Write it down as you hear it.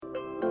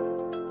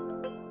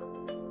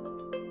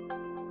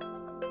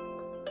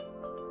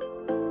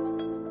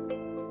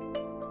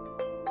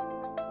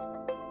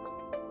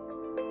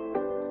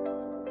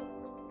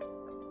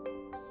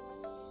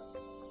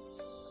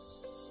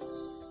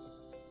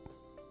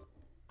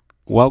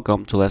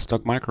Welcome to Let's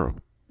Talk Micro.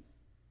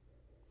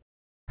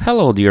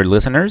 Hello, dear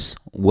listeners.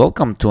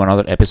 Welcome to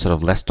another episode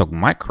of Let's Talk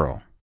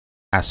Micro.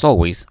 As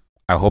always,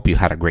 I hope you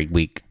had a great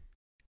week.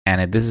 And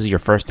if this is your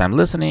first time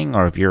listening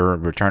or if you're a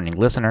returning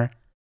listener,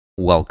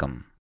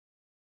 welcome.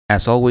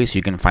 As always,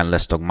 you can find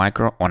Let's Talk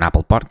Micro on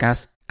Apple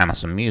Podcasts,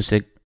 Amazon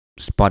Music,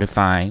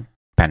 Spotify,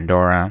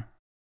 Pandora,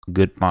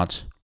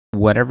 Goodpods,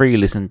 whatever you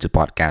listen to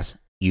podcasts,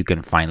 you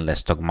can find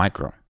Let's Talk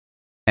Micro.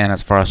 And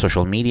as far as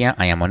social media,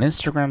 I am on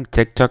Instagram,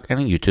 TikTok,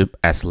 and YouTube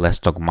as Let's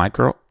Talk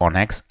Micro, on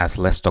X as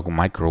Let's Talk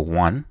Micro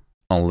 1,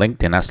 on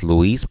LinkedIn as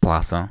Luis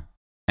Plaza,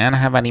 and I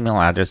have an email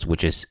address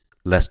which is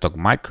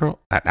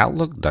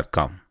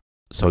letstalkmicro@outlook.com.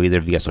 So either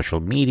via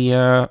social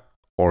media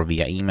or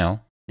via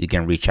email, you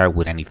can reach out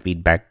with any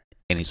feedback,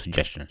 any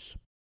suggestions.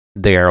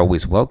 They are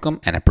always welcome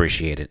and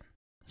appreciated.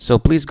 So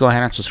please go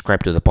ahead and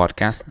subscribe to the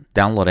podcast,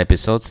 download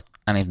episodes,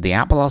 and if the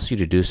app allows you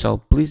to do so,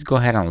 please go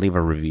ahead and leave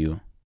a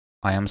review.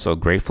 I am so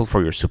grateful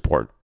for your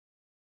support.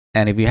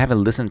 And if you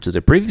haven't listened to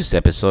the previous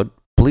episode,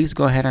 please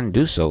go ahead and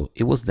do so.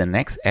 It was the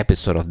next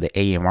episode of the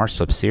AMR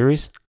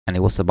subseries, and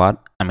it was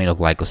about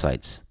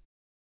aminoglycosides.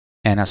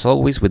 And as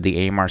always with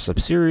the AMR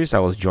subseries, I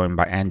was joined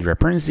by Andrea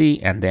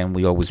Princey, and then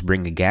we always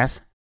bring a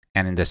guest.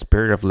 And in the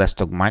spirit of Let's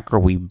Talk Micro,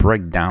 we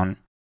break down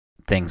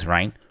things,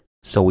 right?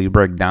 So we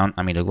break down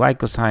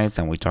aminoglycosides,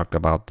 and we talked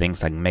about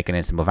things like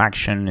mechanism of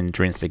action,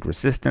 intrinsic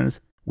resistance.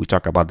 We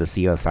talk about the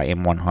CSI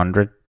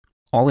M100.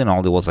 All in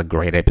all, it was a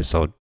great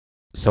episode.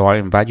 So I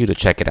invite you to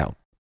check it out.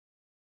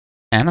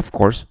 And of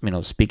course,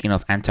 speaking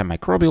of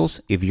antimicrobials,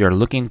 if you're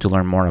looking to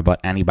learn more about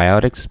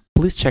antibiotics,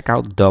 please check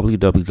out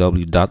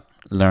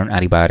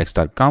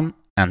www.learnantibiotics.com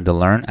and the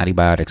Learn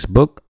Antibiotics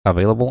book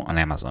available on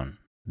Amazon.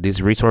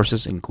 These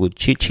resources include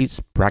cheat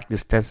sheets,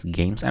 practice tests,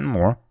 games, and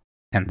more,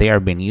 and they are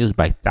being used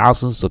by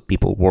thousands of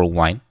people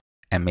worldwide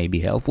and may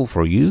be helpful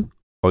for you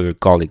or your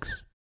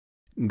colleagues.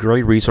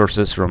 Great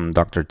resources from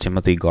Dr.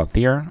 Timothy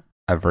Gauthier,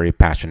 a very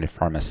passionate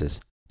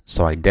pharmacist,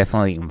 so I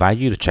definitely invite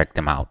you to check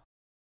them out.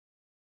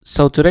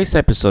 So today's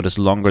episode is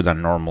longer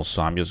than normal,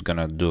 so I'm just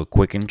gonna do a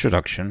quick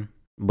introduction,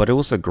 but it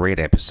was a great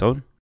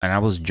episode, and I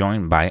was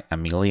joined by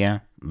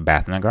Amelia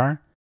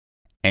Bathnagar,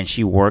 and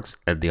she works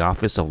at the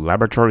Office of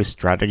Laboratory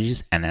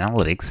Strategies and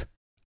Analytics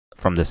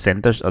from the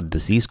Centers of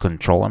Disease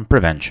Control and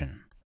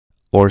Prevention,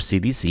 or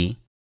CDC,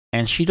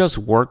 and she does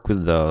work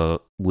with the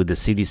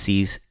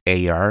CDC's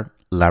AR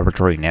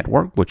laboratory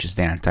network, which is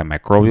the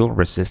Antimicrobial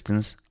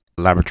Resistance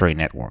Laboratory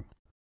Network.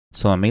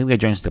 So Amelia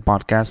joins the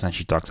podcast and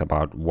she talks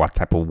about what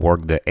type of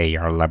work the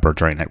AR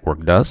Laboratory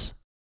Network does,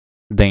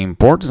 the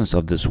importance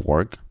of this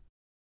work,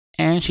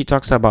 and she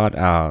talks about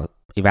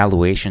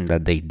evaluation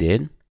that they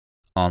did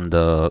on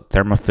the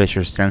Thermo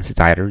Fisher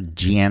Sensitizer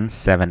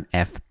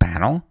GN7F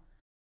panel.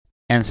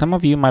 And some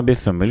of you might be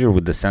familiar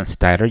with the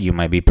sensitizer, you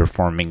might be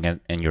performing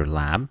it in your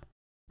lab.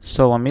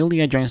 So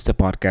Amelia joins the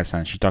podcast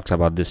and she talks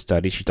about this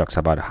study, she talks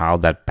about how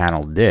that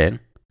panel did,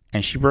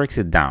 and she breaks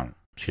it down.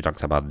 She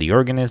talks about the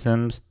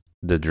organisms,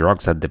 the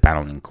drugs that the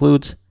panel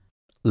includes,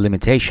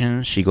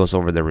 limitations, she goes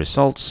over the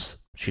results,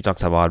 she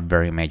talks about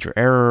very major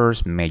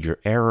errors,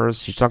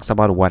 she talks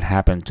about what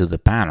happened to the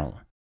panel.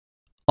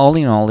 All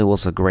in all, it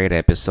was a great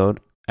episode,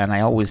 and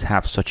I always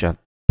have such a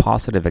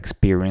positive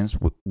experience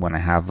when I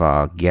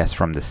have guests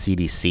from the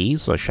CDC,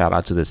 so shout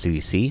out to the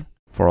CDC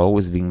for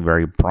always being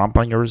very prompt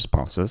on your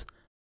responses,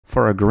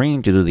 for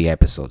agreeing to do the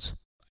episodes.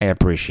 I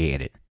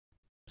appreciate it.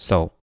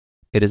 So,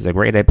 it is a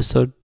great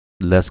episode.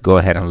 Let's go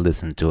ahead and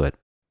listen to it.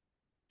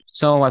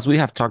 So, as we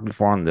have talked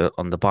before on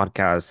the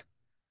podcast,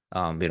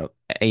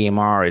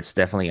 AMR, it's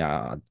definitely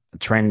a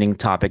trending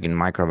topic in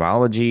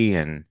microbiology,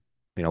 and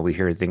we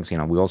hear things.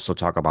 We also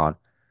talk about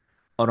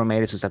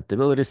automated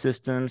susceptibility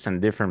systems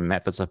and different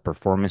methods of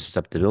performing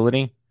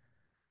susceptibility.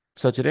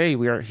 So today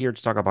we are here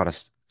to talk about a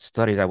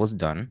study that was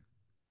done,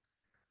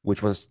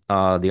 which was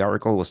the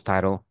article was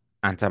titled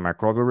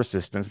 "Antimicrobial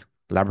Resistance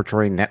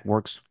Laboratory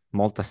Networks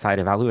Multi-Site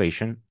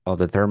Evaluation of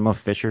the Thermo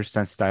Fisher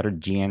Sensitizer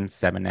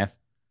GN7F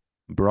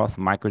Broth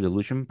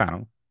Microdilution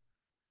Panel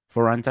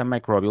for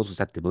Antimicrobial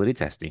Susceptibility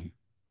Testing."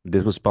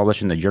 This was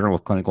published in the Journal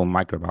of Clinical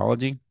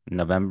Microbiology in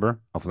November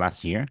of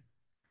last year.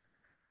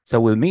 So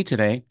with me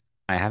today,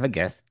 I have a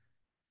guest,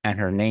 and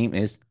her name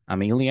is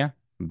Amelia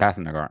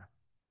Bathnagar.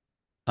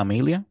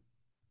 Amelia,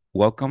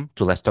 welcome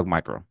to Let's Talk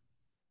Micro.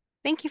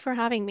 Thank you for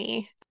having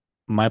me.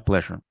 My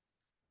pleasure.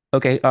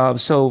 Okay,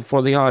 so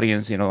for the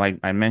audience,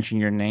 I mentioned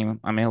your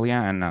name, Amelia,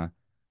 and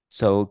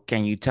so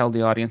can you tell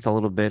the audience a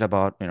little bit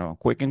about, a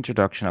quick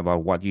introduction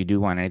about what you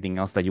do and anything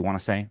else that you want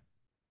to say?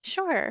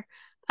 Sure.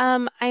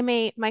 I'm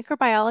a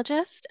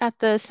microbiologist at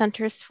the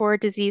Centers for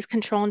Disease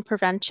Control and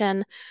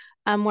Prevention,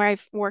 where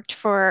I've worked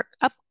for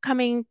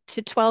upcoming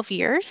to 12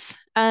 years.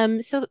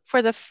 So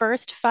for the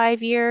first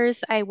 5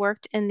 years, I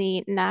worked in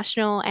the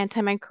National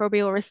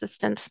Antimicrobial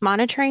Resistance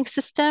Monitoring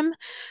System.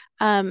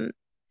 Um,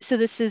 so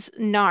this is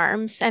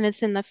NARMS, and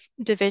it's in the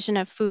Division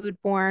of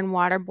Foodborne,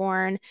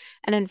 Waterborne,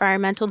 and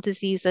Environmental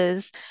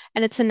Diseases,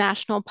 and it's a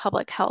national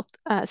public health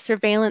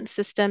surveillance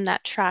system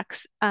that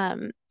tracks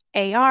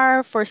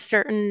AR for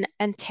certain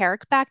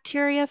enteric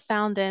bacteria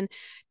found in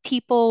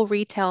people,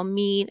 retail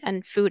meat,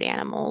 and food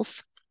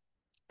animals.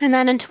 And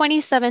then in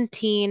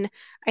 2017,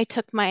 I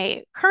took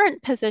my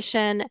current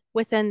position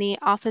within the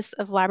Office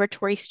of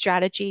Laboratory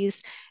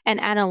Strategies and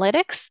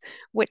Analytics,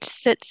 which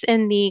sits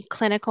in the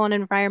Clinical and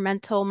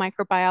Environmental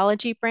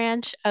Microbiology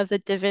branch of the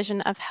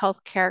Division of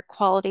Healthcare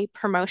Quality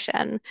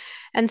Promotion.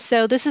 And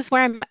so this is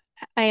where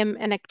I am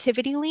an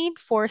activity lead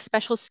for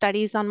special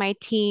studies on my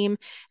team,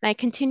 and I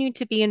continue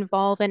to be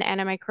involved in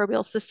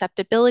antimicrobial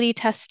susceptibility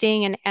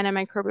testing and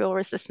antimicrobial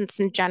resistance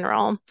in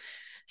general.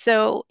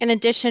 So, in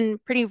addition,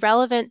 pretty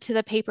relevant to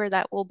the paper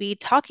that we'll be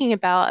talking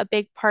about, a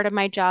big part of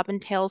my job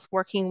entails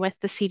working with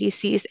the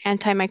CDC's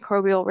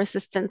antimicrobial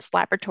resistance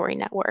laboratory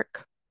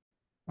network.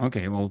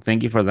 Okay, well,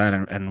 thank you for that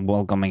and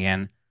welcome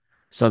again.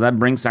 So that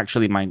brings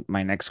actually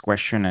my next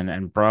question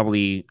and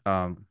probably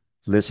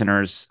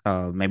listeners,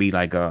 maybe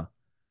like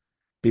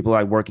people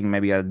like working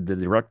maybe at the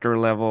director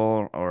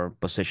level or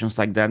positions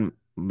like that,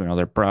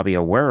 they're probably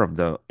aware of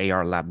the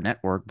AR lab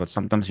network, but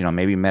sometimes,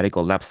 maybe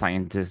medical lab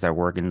scientists that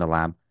work in the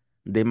lab,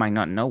 they might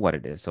not know what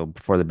it is. So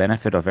for the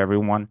benefit of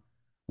everyone,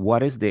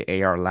 what is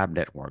the AR lab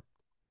network?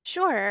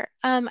 Sure.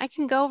 I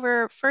can go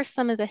over first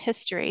some of the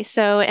history.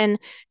 So in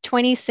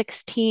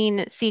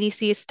 2016,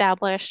 CDC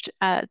established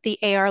the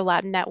AR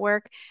Lab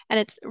Network, and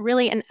it's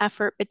really an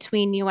effort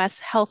between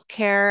US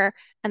healthcare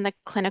and the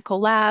clinical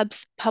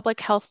labs, public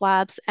health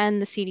labs,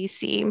 and the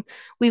CDC.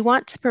 We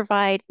want to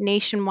provide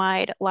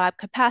nationwide lab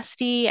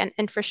capacity and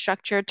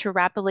infrastructure to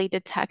rapidly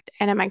detect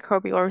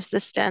antimicrobial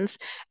resistance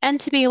and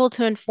to be able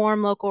to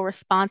inform local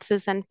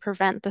responses and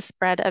prevent the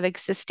spread of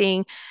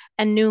existing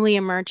and newly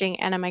emerging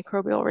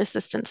antimicrobial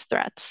resistance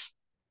threats.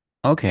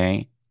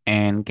 Okay.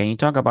 And can you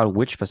talk about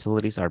which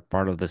facilities are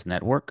part of this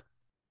network?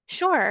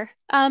 Sure.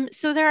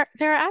 So there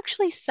are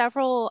actually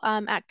several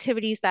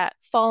activities that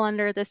fall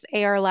under this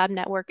AR Lab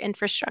network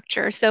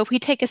infrastructure. So if we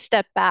take a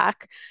step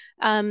back,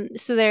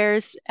 so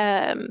there's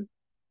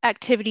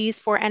activities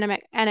for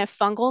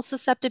antifungal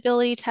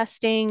susceptibility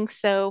testing.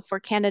 So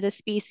for Candida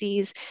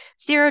species,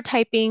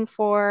 serotyping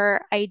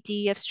for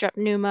ID of strep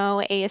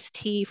pneumo,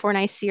 AST for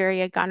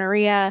Neisseria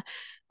gonorrhea,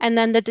 and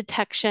then the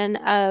detection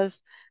of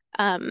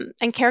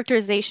and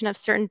characterization of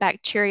certain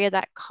bacteria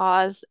that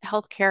cause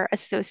healthcare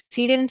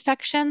associated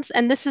infections.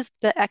 And this is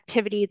the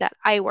activity that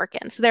I work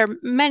in. So there are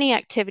many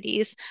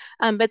activities,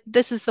 but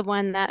this is the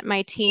one that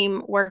my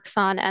team works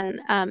on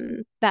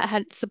and that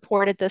had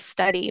supported this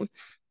study.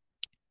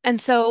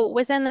 And so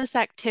within this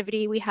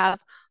activity, we have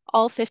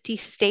all 50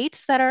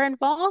 states that are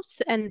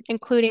involved, and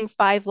including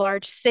five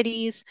large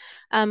cities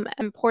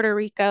and Puerto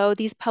Rico.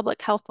 These public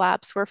health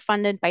labs were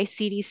funded by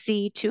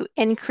CDC to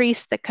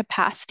increase the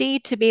capacity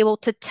to be able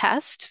to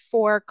test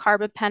for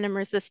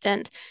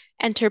carbapenem-resistant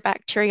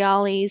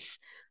Enterobacteriales,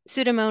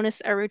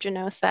 Pseudomonas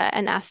aeruginosa,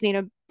 and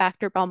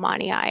Acinetobacter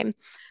baumannii.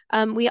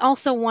 We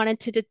also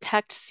wanted to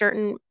detect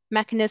certain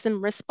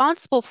mechanism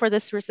responsible for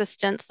this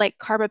resistance, like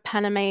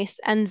carbapenemase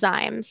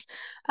enzymes.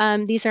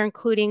 These are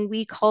including,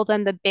 we call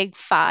them the big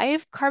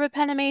five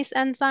carbapenemase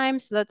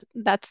enzymes. So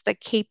that's the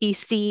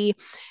KPC,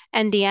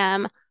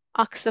 NDM,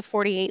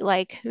 OXA48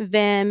 like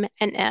VIM,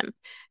 and IMP.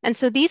 And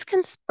so these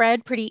can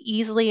spread pretty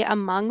easily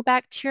among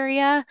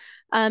bacteria.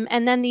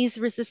 And then these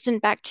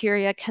resistant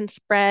bacteria can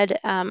spread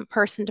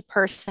person to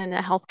person in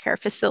a healthcare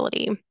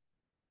facility.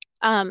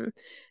 Um,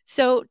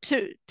 so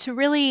to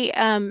really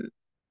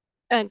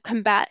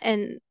combat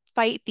and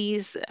fight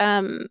the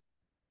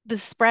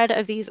spread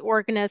of these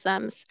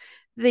organisms,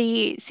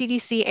 the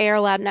CDC AR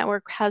Lab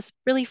network has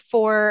really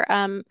four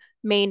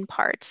main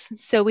parts.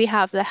 So we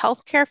have the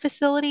healthcare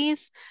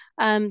facilities,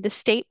 the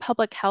state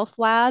public health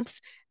labs,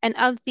 and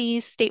of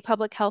these state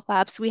public health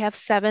labs, we have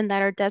seven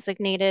that are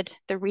designated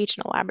the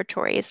regional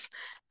laboratories.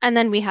 And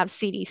then we have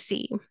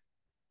CDC.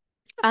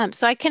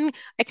 So I can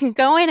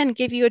go in and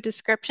give you a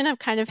description of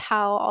kind of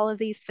how all of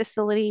these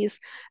facilities,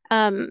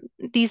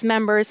 these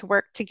members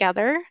work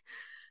together.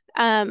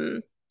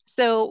 Um,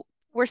 so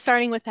we're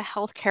starting with the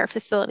healthcare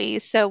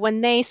facilities. So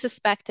when they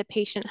suspect a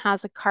patient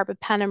has a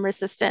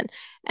carbapenem-resistant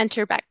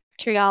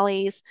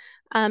Enterobacteriales,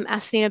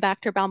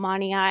 Acinetobacter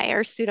baumannii,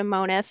 or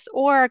Pseudomonas,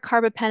 or a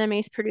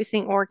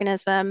carbapenemase-producing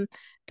organism,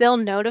 they'll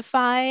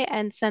notify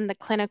and send the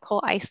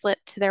clinical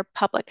isolate to their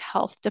public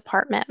health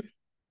department.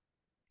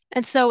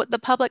 And so what the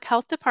public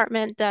health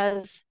department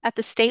does at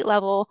the state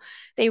level,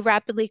 they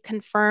rapidly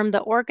confirm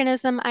the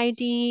organism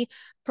ID,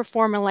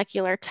 perform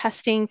molecular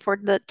testing for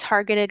the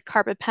targeted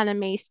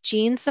carbapenemase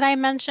genes that I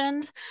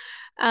mentioned.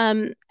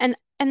 And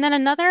then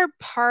another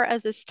part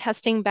of this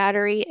testing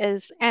battery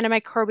is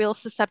antimicrobial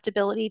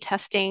susceptibility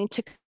testing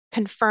to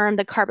confirm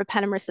the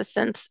carbapenem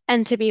resistance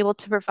and to be able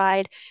to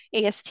provide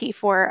AST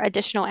for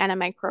additional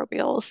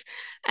antimicrobials.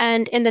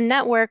 And in the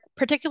network,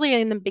 particularly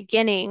in the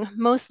beginning,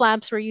 most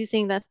labs were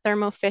using the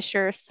Thermo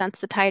Fisher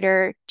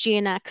sensititer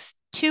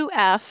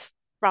GN7F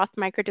broth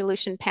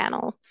microdilution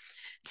panel.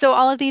 So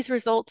all of these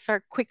results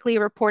are quickly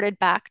reported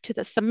back to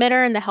the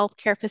submitter and the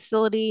healthcare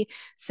facility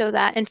so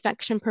that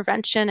infection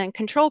prevention and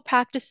control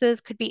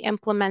practices could be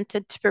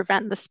implemented to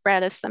prevent the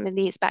spread of some of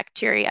these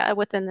bacteria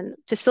within the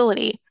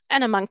facility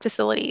and among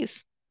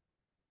facilities.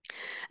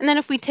 And then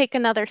if we take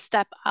another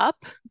step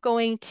up,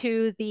 going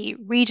to the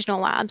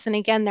regional labs, and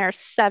again, there are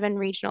 7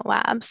 regional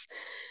labs.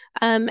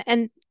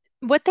 And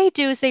what they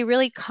do is they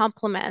really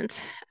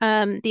complement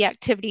the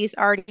activities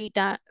already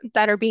done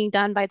that are being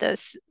done by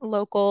this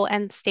local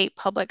and state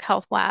public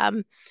health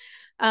lab.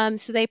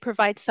 So they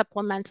provide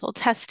supplemental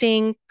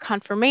testing,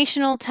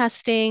 confirmational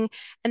testing,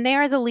 and they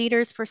are the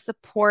leaders for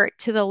support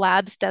to the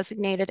labs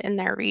designated in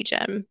their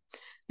region.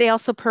 They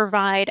also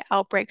provide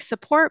outbreak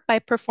support by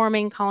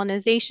performing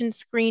colonization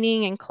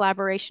screening in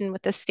collaboration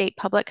with the state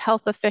public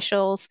health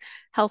officials,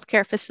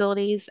 healthcare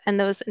facilities, and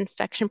those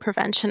infection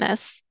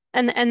preventionists.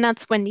 And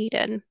that's when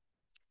needed.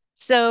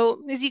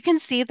 So as you can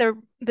see,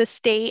 the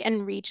state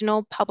and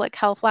regional public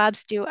health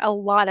labs do a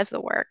lot of the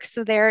work.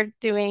 So they're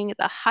doing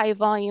the high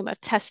volume of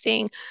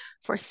testing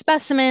for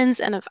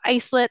specimens and of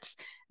isolates.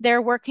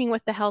 They're working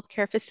with the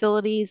healthcare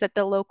facilities at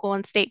the local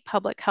and state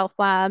public health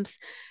labs.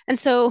 And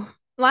so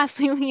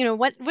lastly,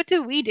 what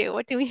do we do?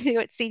 What do we do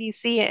at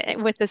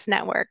CDC with this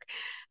network?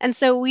 And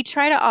so we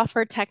try to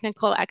offer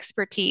technical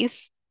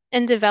expertise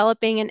in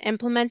developing and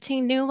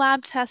implementing new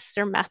lab tests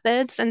or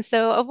methods, and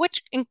so of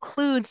which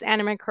includes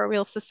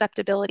antimicrobial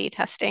susceptibility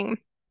testing.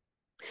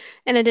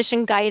 In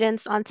addition,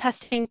 guidance on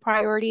testing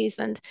priorities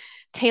and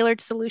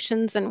tailored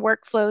solutions and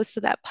workflows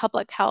so that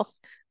public health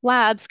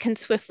labs can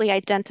swiftly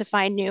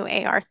identify new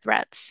AR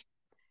threats.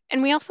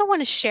 And we also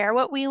want to share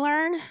what we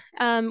learn.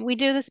 We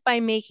do this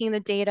by making the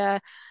data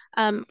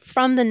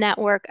from the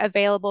network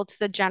available to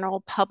the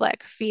general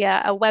public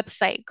via a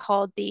website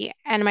called the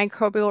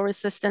Antimicrobial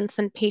Resistance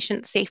and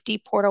Patient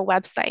Safety Portal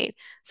website.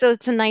 So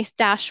it's a nice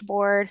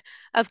dashboard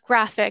of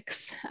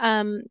graphics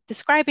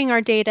describing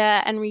our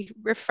data, and we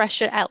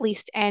refresh it at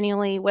least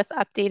annually with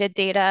updated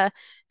data,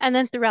 and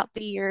then throughout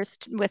the years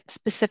with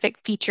specific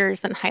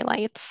features and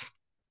highlights.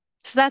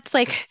 So that's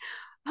like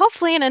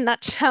hopefully in a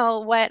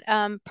nutshell what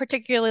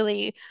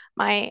particularly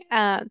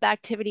the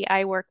activity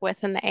I work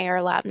with in the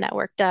AR Lab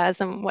network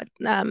does and what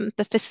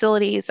the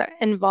facilities are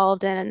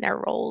involved in and their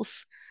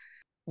roles.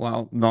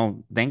 Well,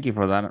 no, thank you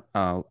for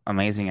that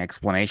amazing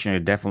explanation.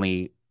 It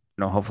definitely,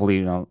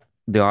 hopefully,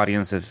 the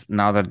audience, if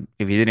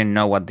you didn't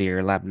know what the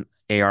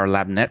AR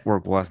lab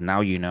network was,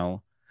 now you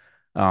know.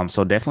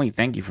 So definitely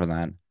thank you for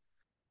that.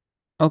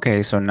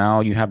 Okay, so now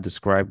you have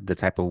described the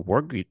type of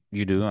work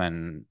you do,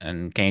 and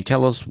can you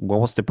tell us what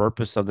was the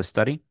purpose of the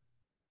study?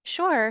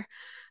 Sure.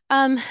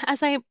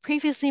 As I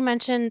previously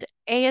mentioned,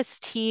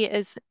 AST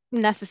is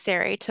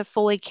necessary to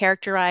fully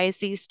characterize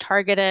these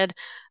targeted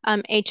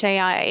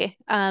HAI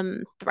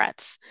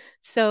threats.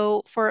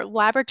 So, for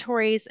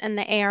laboratories and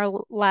the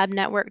AR lab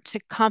network to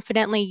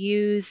confidently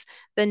use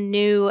the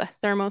new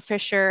Thermo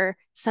Fisher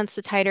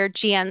sensitizer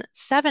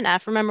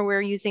GN7F, remember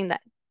we're using the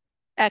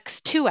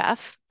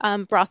X2F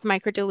broth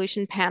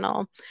microdilution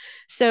panel.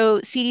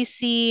 So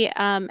CDC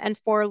and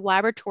 4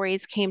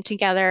 laboratories came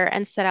together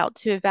and set out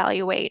to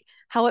evaluate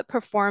how it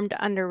performed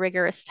under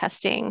rigorous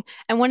testing.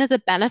 And one of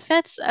the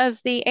benefits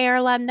of the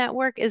AR Lab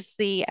network is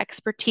the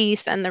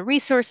expertise and the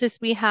resources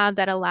we have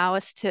that allow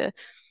us to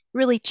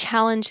really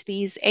challenge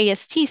these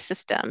AST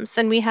systems.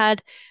 And we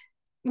had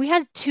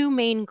 2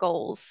 main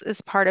goals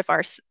as part of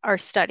our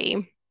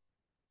study.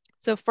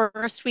 So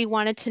first, we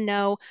wanted to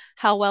know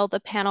how well the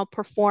panel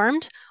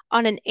performed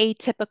on an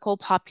atypical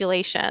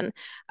population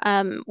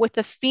with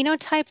the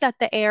phenotype that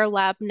the AIR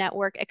Lab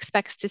network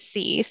expects to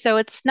see. So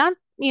it's not,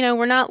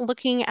 we're not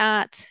looking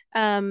at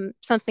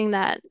something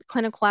that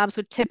clinical labs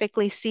would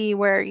typically see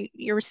where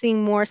you're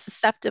seeing more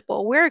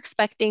susceptible. We're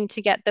expecting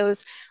to get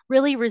those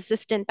really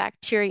resistant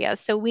bacteria.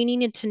 So we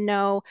needed to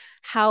know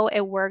how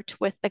it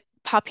worked with the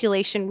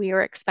population we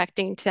were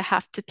expecting to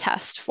have to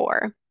test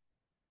for.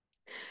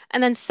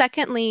 And then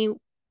secondly,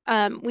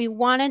 we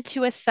wanted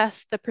to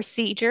assess the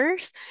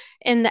procedures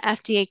in the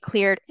FDA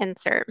cleared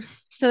insert.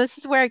 So this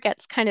is where it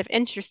gets kind of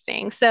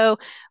interesting. So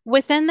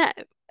within the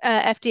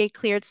FDA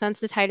cleared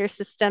sensitizer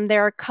system,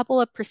 there are a couple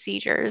of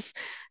procedures.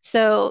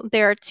 So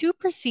there are 2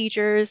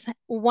 procedures,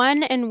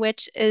 one in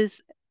which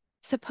is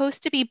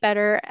supposed to be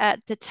better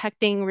at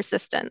detecting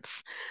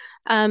resistance.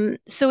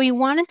 So we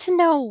wanted to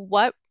know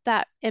what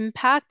that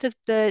impact of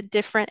the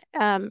different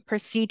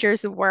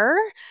procedures were,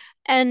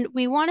 and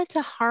we wanted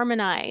to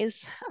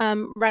harmonize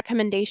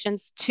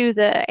recommendations to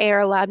the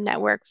AR Lab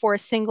network for a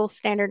single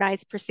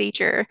standardized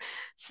procedure.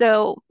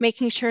 So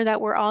making sure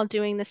that we're all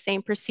doing the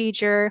same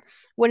procedure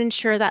would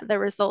ensure that the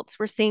results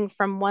we're seeing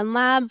from one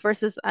lab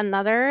versus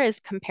another is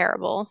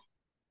comparable.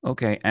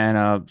 Okay,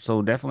 and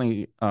so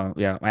definitely,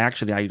 yeah,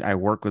 I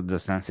work with the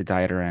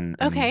sensitizer, and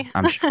Okay.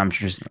 I'm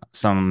sure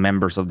some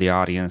members of the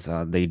audience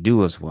they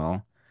do as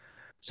well.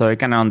 So I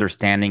kind of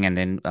understanding, and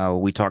then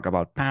we talk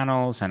about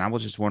panels, and I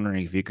was just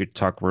wondering if you could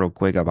talk real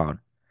quick about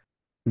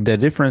the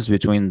difference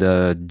between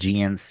the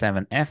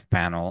GN7F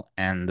panel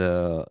and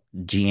the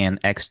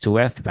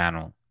GNX2F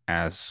panel,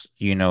 as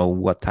you know,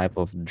 what type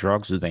of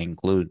drugs do they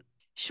include?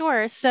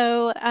 Sure.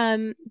 So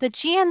the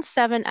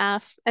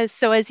GN7F,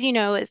 as you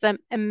know, is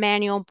a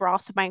manual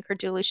broth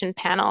microdilution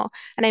panel.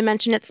 And I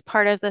mentioned it's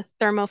part of the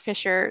Thermo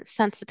Fisher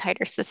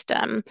sensitizer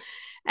system.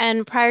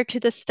 And prior to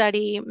the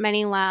study,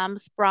 many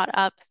labs brought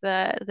up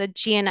the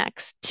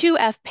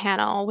GNX2F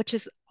panel, which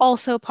is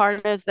also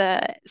part of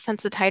the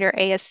sensitizer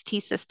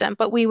AST system.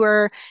 But we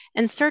were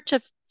in search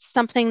of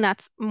something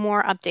that's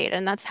more updated,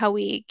 and that's how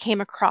we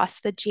came across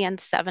the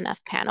GN7F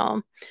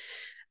panel.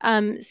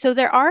 So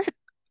there are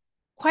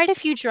quite a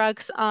few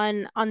drugs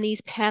on these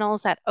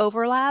panels that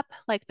overlap,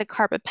 like the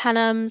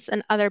carbapenems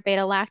and other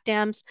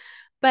beta-lactams.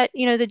 But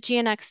the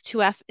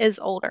GNX2F is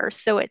older,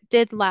 so it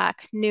did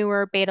lack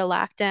newer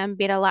beta-lactam,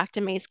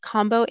 beta-lactamase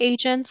combo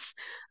agents.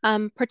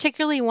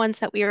 Particularly ones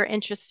that we were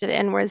interested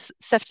in was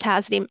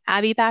ceftazidime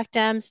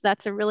avibactam. So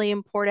that's a really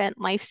important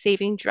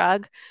life-saving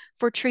drug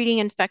for treating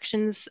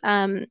infections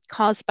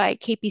caused by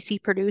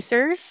KPC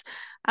producers.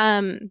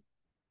 Um,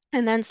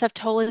 and then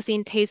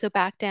ceftolozine,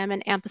 tazobactam,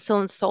 and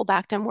ampicillin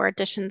sulbactam were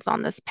additions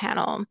on this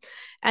panel.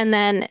 And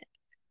then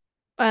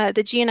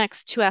the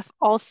GNX2F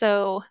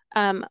also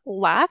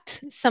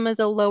lacked some of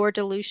the lower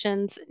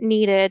dilutions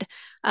needed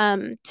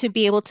to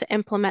be able to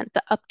implement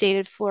the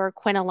updated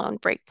fluoroquinolone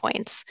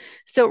breakpoints.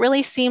 So it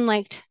really seemed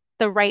like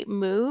the right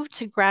move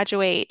to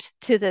graduate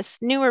to this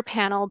newer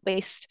panel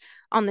based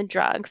on the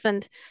drugs.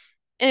 And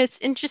it's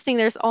interesting,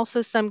 there's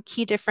also some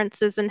key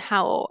differences in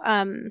how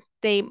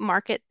they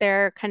market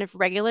their kind of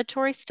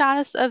regulatory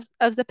status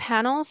of the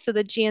panel. So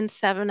the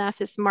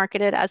GN7F is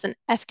marketed as an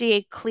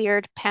FDA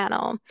cleared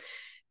panel,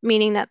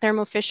 meaning that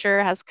Thermo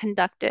Fisher has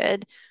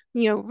conducted,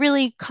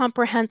 really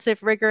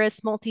comprehensive,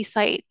 rigorous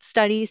multi-site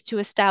studies to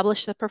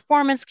establish the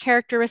performance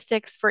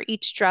characteristics for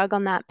each drug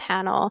on that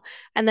panel.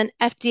 And then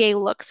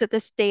FDA looks at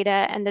this data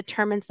and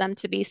determines them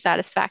to be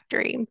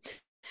satisfactory.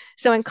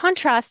 So in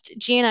contrast,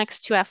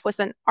 GNX2F was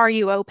an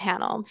RUO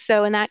panel.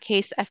 So in that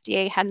case,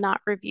 FDA had not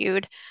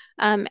reviewed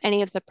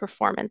any of the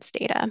performance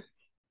data.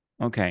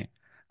 Okay.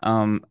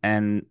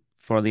 And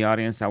for the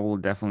audience, I will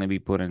definitely be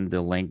putting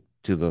the link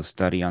to the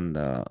study on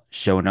the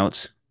show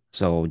notes.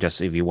 So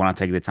just if you want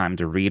to take the time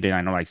to read it,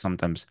 I know like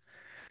sometimes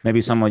maybe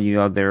some of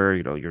you out there,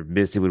 you're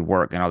busy with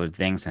work and other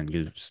things and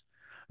you just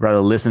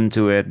rather listen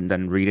to it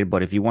than read it.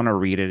 But if you want to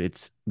read it,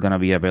 it's gonna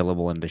be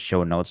available in the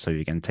show notes so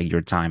you can take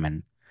your time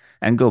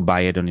and go buy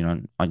it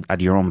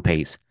at your own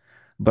pace.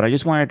 But I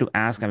just wanted to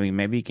ask, I mean,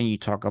 maybe can you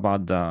talk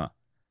about the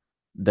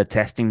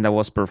testing that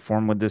was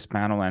performed with this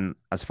panel and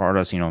as far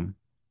as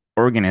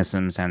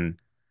organisms, and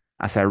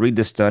as I read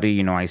the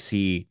study, I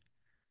see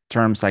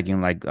terms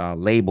like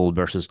label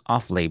versus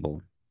off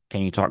label.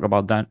 Can you talk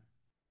about that?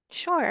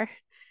 Sure.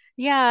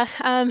 Yeah,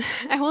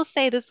 I will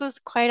say this was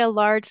quite a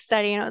large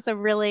study, and it was a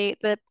really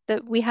that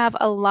we have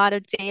a lot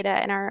of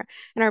data in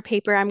our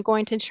paper. I'm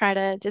going to try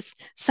to just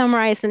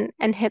summarize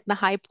and hit the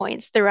high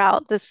points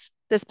throughout this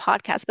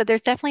podcast, but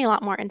there's definitely a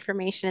lot more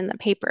information in the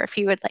paper if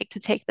you would like to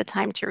take the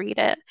time to read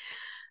it.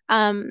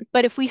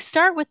 But if we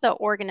start with the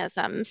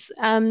organisms,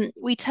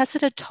 we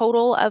tested a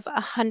total of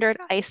 100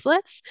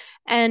 isolates,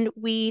 and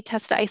we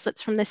tested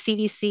isolates from the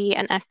CDC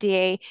and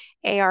FDA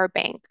AR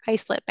bank,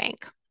 isolate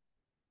bank.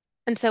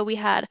 And so we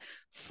had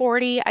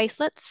 40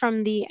 isolates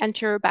from the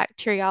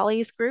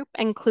Enterobacteriales group,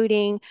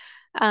 including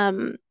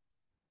um,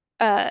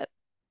 uh,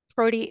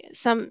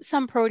 some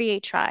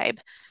Proteae tribe.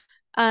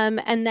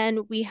 And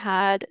then we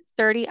had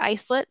 30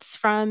 isolates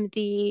from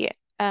the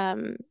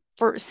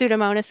for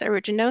Pseudomonas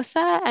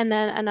aeruginosa, and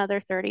then another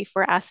 30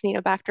 for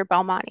Acinetobacter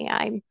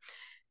baumannii.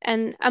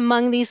 And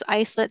among these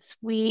isolates,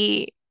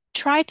 we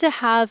tried to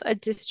have a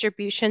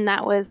distribution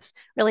that was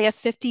really a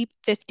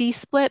 50-50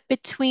 split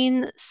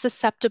between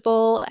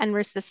susceptible and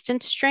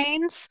resistant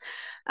strains.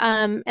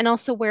 And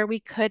also where we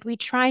could, we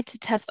tried to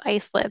test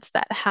isolates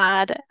that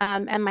had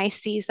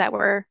MICs that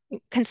were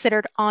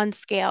considered on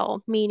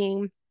scale,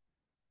 meaning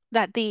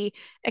that the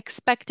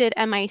expected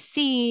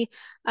MIC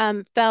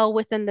fell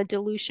within the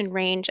dilution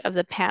range of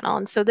the panel.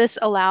 And so this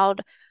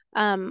allowed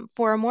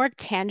for a more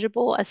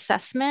tangible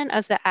assessment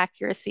of the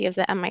accuracy of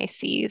the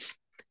MICs.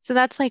 So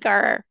that's like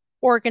our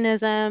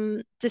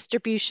organism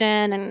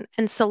distribution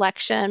and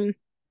selection.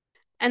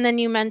 And then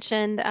you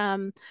mentioned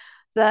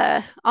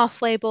the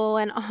off-label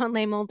and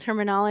on-label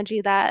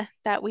terminology that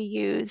we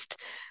used.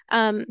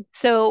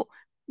 So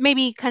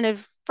maybe kind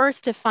of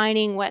first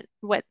defining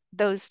what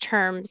those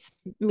terms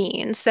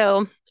mean.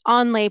 So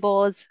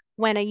on-label is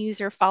when a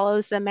user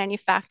follows the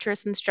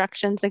manufacturer's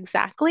instructions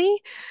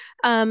exactly.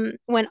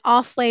 When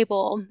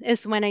off-label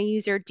is when a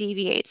user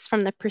deviates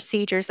from the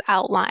procedures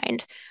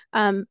outlined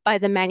by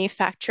the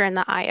manufacturer and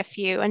the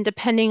IFU. And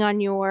depending on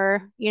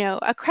your,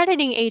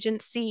 accrediting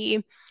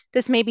agency,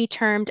 this may be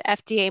termed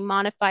FDA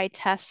modified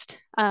test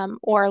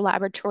or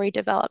laboratory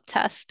developed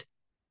test.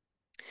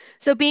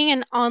 So being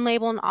an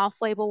on-label and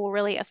off-label will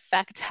really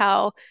affect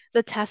how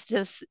the test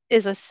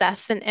is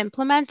assessed and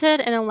implemented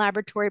in a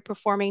laboratory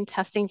performing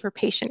testing for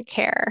patient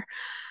care.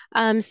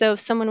 So if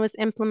someone was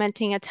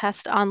implementing a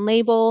test on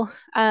label,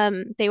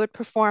 they would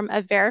perform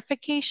a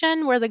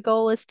verification where the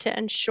goal is to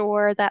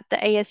ensure that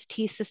the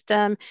AST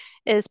system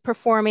is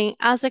performing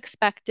as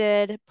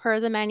expected per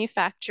the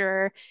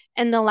manufacturer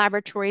in the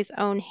laboratory's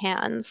own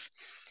hands.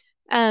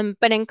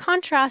 But in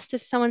contrast,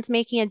 if someone's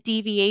making a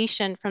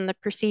deviation from the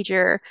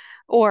procedure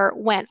or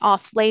went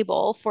off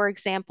label, for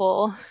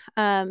example,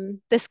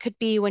 this could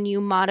be when you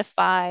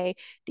modify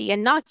the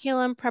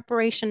inoculum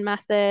preparation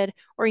method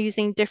or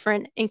using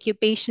different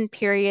incubation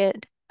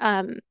period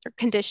or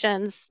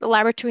conditions, the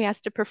laboratory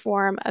has to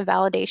perform a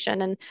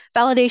validation. And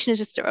validation is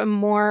just a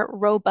more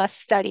robust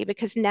study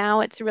because now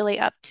it's really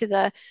up to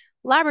the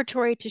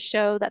laboratory to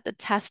show that the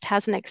test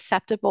has an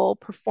acceptable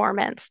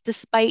performance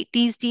despite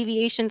these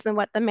deviations in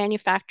what the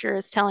manufacturer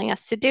is telling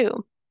us to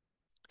do.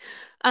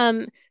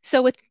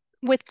 So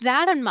with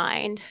that in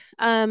mind,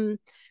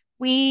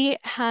 we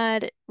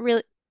had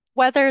really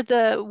whether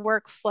the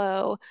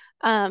workflow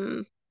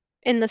um,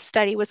 in the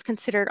study was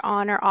considered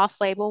on or off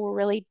label were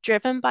really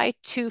driven by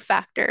two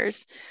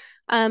factors.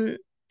 Um,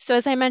 so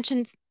as I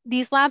mentioned,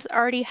 these labs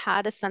already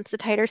had a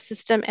sensititer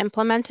system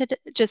implemented,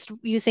 just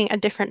using a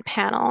different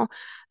panel.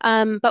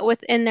 But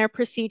within their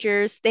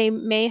procedures, they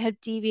may have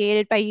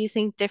deviated by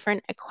using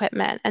different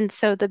equipment. And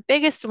so the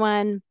biggest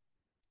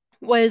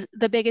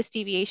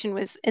deviation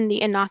was in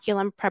the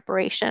inoculum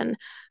preparation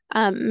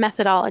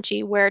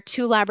methodology, where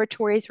two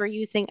laboratories were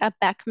using a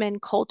Beckman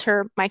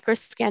Coulter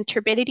microscan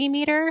turbidity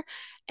meter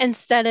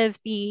instead of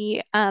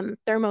the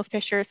Thermo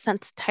Fisher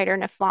sensititer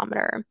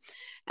nephlometer.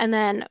 And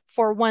then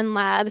for one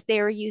lab, they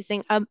were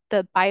using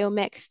the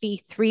Biomic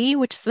V3,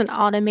 which is an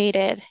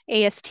automated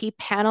AST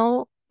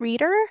panel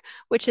reader,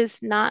 which is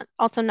not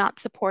also not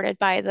supported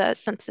by the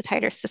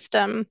sensititer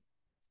system.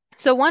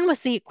 So one was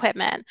the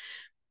equipment.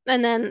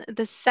 And then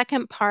the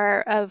second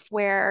part of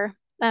where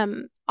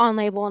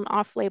on-label and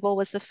off-label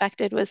was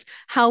affected was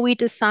how we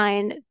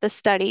designed the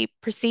study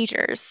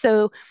procedures.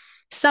 So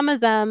some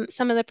of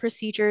the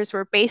procedures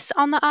were based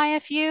on the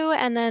IFU,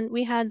 and then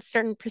we had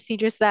certain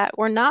procedures that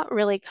were not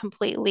really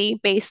completely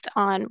based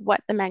on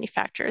what the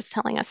manufacturer is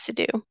telling us to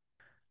do.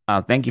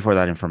 Thank you for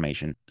that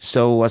information.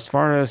 So, as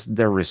far as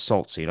the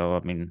results, I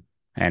mean,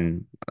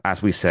 and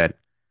as we said,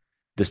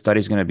 the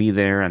study's going to be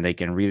there and they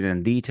can read it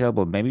in detail,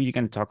 but maybe you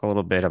can talk a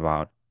little bit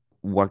about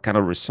what kind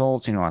of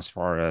results, as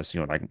far as,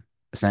 like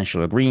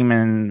essential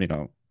agreement,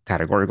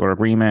 categorical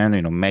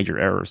agreement, major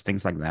errors,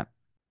 things like that.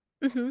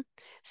 hmm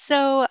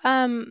So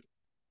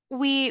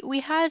we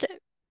had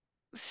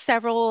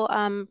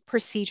several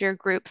procedure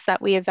groups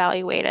that we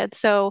evaluated.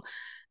 So,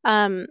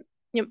 um,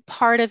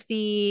 part of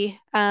the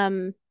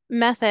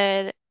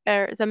method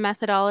or the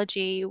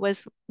methodology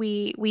was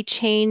we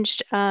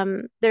changed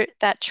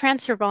that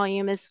transfer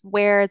volume is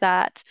where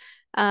that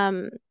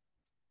um,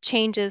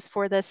 changes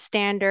for the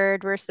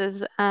standard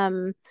versus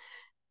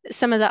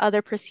some of the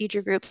other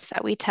procedure groups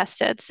that we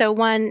tested. So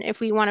one, if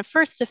we want to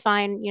first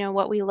define,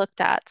 what we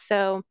looked at.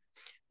 So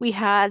we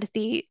had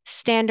the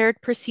standard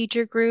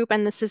procedure group,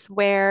 and this is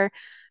where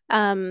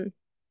um,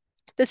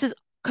 this is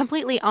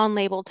completely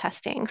on-label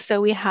testing. So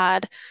we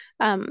had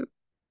 1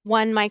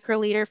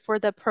 microliter for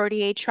the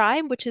protea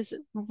tribe, which is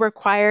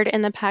required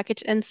in the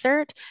package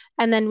insert,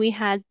 and then we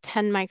had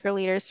 10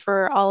 microliters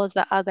for all of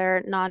the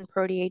other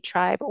non-protea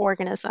tribe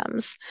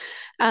organisms.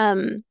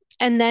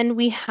 And then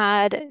we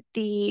had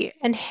the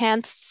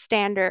enhanced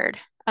standard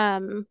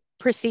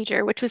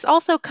procedure, which was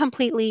also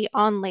completely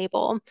on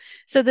label.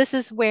 So this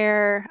is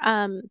where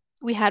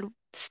we had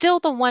still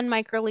the 1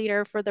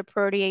 microliter for the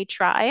protea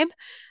tribe.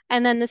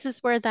 And then this is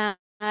where that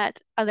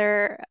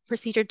other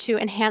procedure to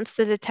enhance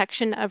the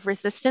detection of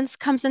resistance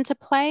comes into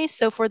play.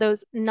 So for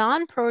those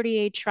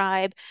non-protea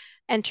tribe,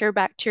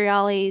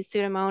 Enterobacteriales,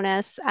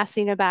 Pseudomonas,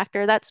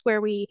 Acinetobacter, that's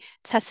where we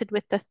tested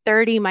with the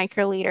 30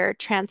 microliter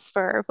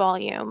transfer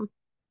volume.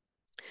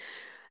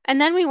 And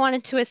then we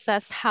wanted to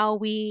assess how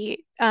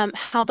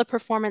the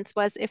performance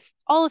was if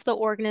all of the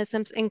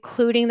organisms,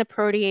 including the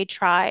protea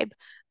tribe,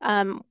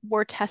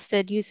 were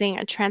tested using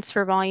a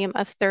transfer volume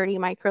of 30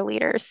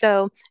 microliters.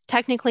 So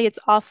technically, it's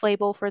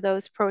off-label for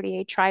those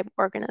protea tribe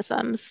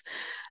organisms.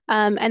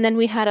 And then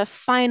we had a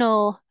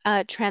final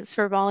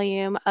transfer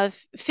volume of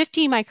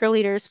 50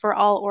 microliters for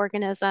all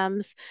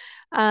organisms.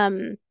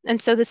 And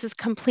so this is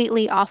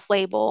completely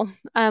off-label.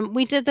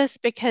 We did this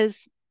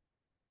because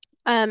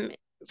um,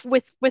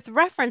 with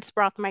reference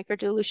broth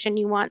microdilution,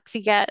 you want to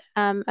get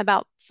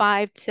about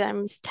 5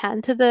 times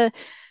 10 to the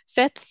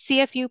fifth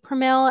CFU per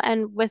mil,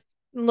 and with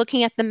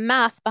looking at the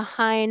math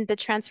behind the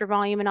transfer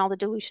volume and all the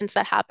dilutions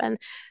that happen,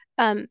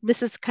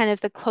 this is kind of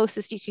the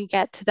closest you can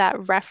get to that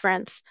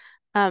reference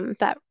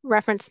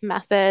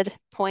method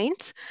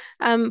point.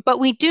 But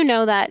we do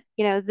know that,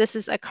 this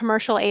is a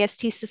commercial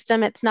AST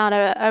system. It's not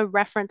a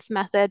reference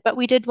method, but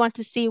we did want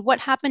to see what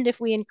happened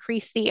if we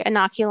increase the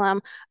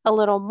inoculum a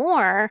little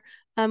more.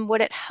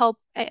 Would it help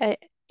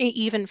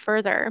even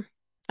further?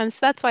 So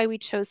that's why we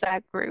chose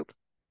that group.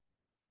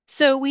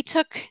 So we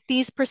took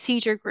these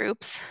procedure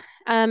groups,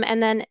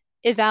 and then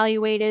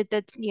evaluated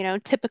the,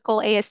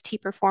 typical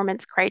AST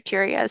performance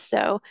criteria.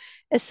 So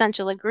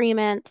essential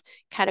agreement,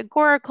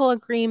 categorical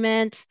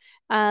agreement,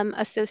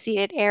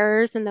 associated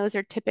errors, and those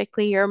are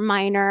typically your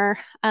minor,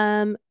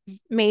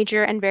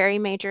 major, and very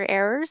major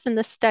errors. In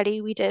the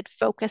study, we did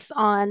focus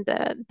on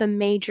the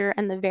major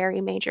and the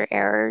very major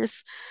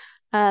errors.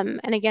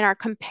 And again, our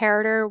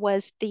comparator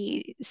was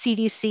the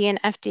CDC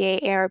and FDA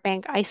Error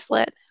Bank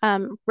isolate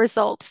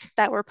results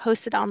that were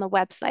posted on the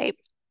website.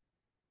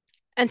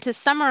 And to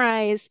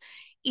summarize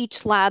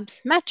each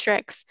lab's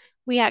metrics,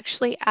 we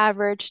actually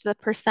averaged the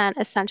percent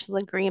essential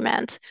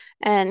agreement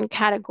and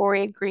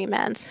category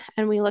agreement.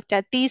 And we looked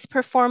at these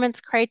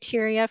performance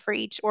criteria for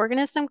each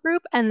organism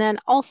group and then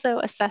also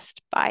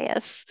assessed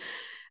bias.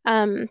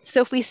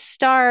 So if we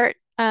start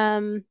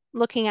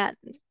looking at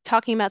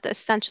talking about the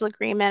essential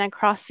agreement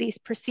across these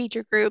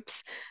procedure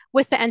groups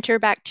with the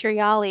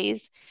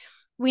Enterobacteriales,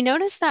 we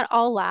noticed that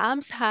all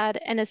labs had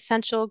an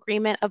essential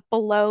agreement of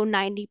below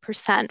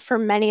 90% for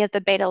many of the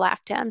beta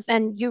lactams.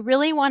 And you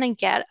really want to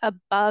get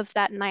above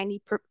that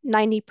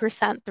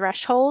 90%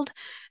 threshold.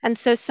 And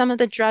so some of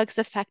the drugs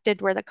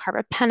affected were the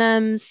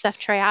carbapenems,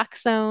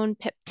 ceftriaxone,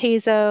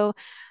 piptazo,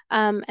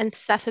 and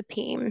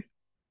cefepime.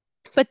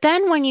 But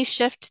then when you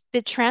shift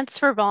the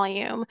transfer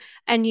volume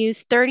and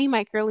use 30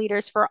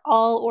 microliters for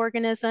all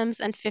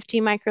organisms and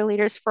 50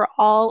 microliters for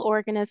all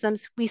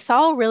organisms, we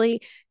saw a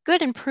really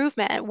good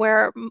improvement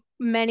where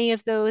many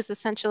of those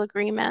essential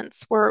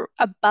agreements were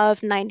above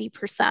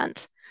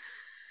 90%.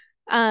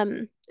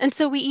 And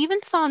so we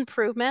even saw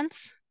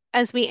improvements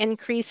as we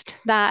increased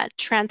that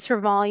transfer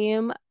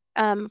volume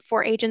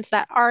for agents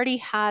that already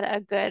had a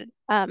good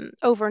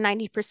over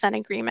 90%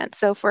 agreement.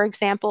 So for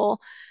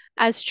example,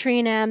 as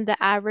Trinam, the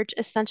average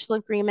essential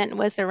agreement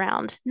was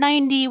around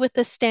 90 with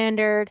the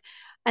standard,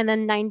 and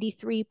then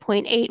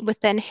 93.8 with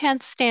the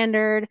enhanced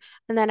standard,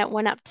 and then it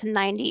went up to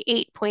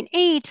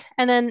 98.8,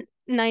 and then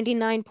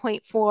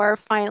 99.4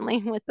 finally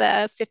with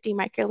the 50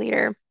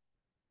 microliter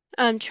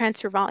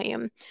transfer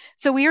volume.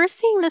 So we were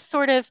seeing this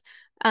sort of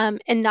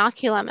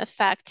inoculum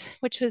effect,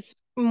 which was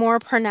more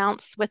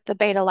pronounced with the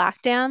beta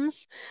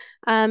lactams.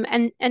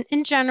 And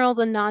in general,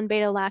 the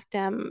non-beta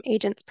lactam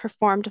agents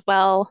performed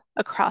well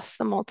across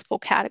the multiple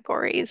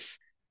categories.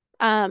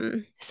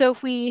 So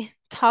if we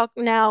talk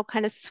now,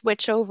 kind of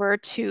switch over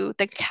to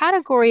the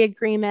category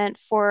agreement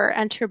for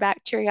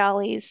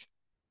Enterobacteriales,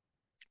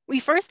 we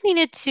first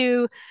needed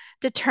to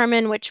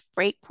determine which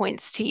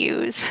breakpoints to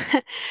use.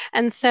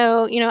 And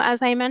so,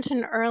 as I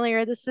mentioned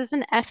earlier, this is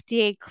an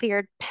FDA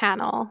cleared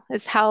panel,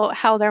 is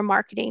how they're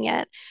marketing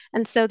it.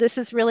 And so this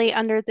is really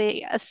under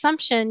the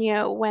assumption,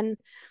 when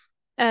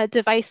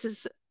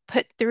devices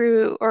put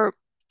through or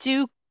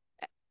do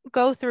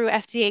go through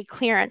FDA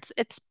clearance,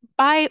 it's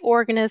by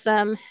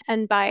organism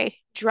and by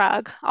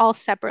drug, all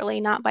separately,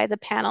 not by the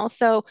panel.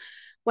 So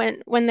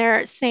when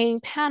they're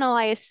saying panel,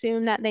 I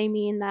assume that they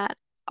mean that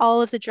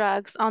all of the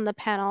drugs on the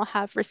panel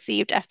have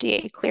received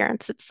FDA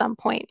clearance at some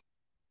point.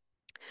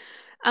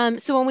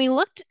 So when we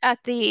looked at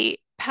the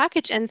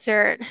package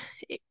insert,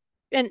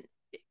 and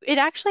it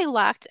actually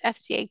lacked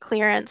FDA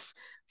clearance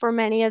for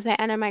many of the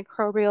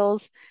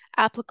antimicrobials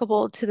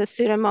applicable to the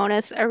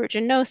Pseudomonas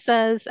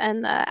aeruginosa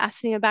and the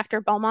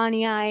Acinetobacter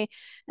baumannii.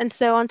 And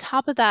so on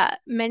top of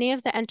that, many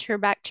of the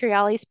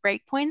Enterobacteriales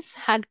breakpoints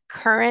had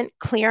current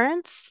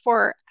clearance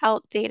for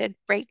outdated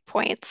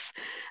breakpoints.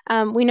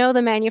 We know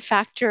the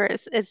manufacturer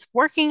is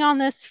working on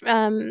this.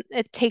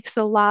 It takes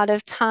a lot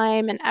of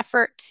time and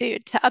effort to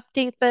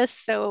update this.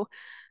 So,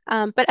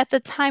 but at the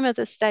time of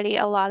the study,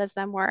 a lot of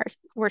them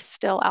were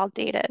still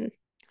outdated.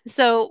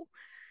 So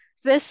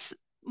this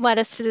led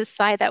us to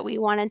decide that we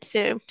wanted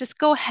to just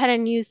go ahead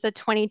and use the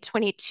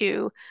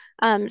 2022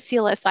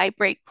 CLSI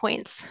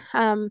breakpoints.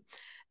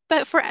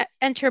 But for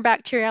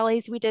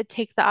Enterobacteriales, we did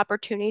take the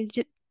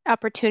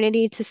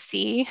opportunity to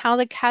see how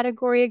the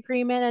category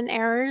agreement and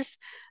errors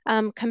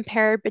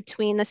compared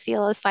between the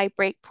CLSI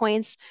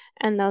breakpoints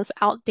and those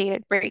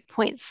outdated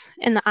breakpoints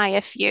in the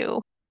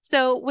IFU.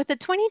 So with the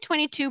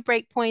 2022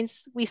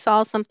 breakpoints, we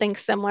saw something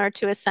similar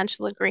to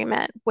essential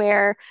agreement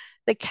where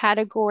the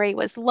category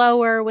was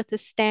lower with the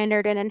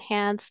standard and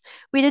enhanced.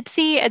 We did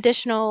see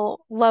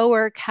additional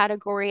lower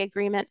category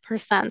agreement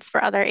percents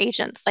for other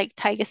agents like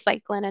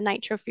tigecycline and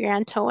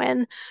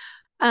nitrofurantoin.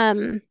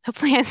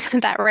 Hopefully I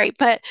said that right.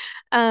 But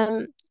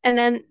and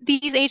then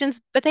these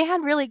agents, but they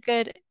had really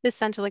good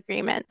essential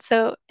agreement.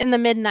 So in the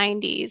mid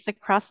 90s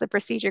across the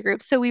procedure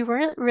group. So we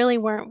really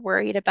weren't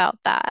worried about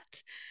that.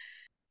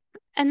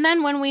 And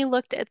then when we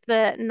looked at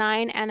the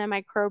 9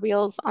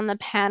 antimicrobials on the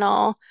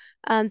panel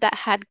that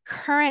had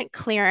current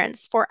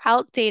clearance for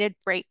outdated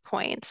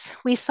breakpoints,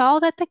 we saw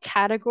that the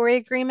category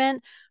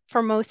agreement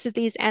for most of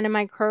these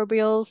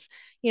antimicrobials,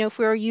 if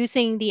we were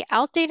using the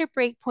outdated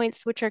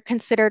breakpoints, which are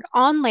considered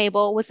on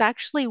label, was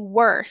actually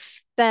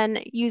worse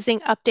than using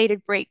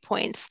updated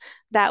breakpoints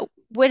that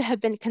would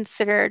have been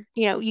considered,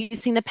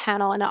 using the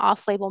panel in an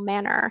off-label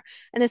manner.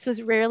 And this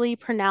was rarely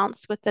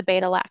pronounced with the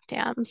beta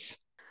lactams.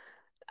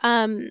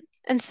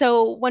 And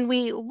so when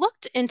we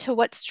looked into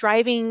what's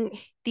driving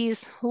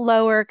these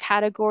lower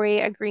category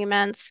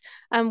agreements,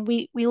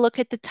 we look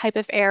at the type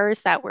of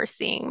errors that we're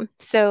seeing.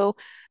 So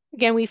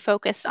again, we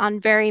focused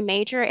on very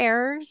major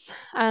errors.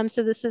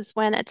 So this is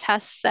when a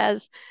test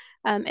says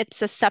it's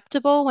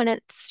susceptible when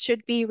it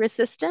should be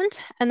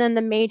resistant, and then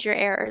the major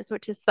errors,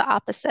 which is the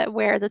opposite,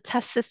 where the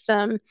test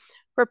system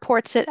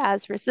reports it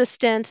as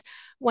resistant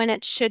when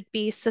it should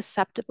be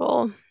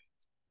susceptible.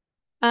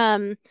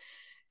 Um,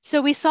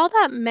 so we saw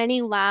that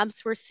many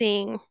labs were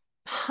seeing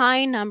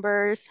high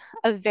numbers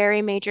of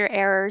very major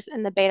errors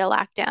in the beta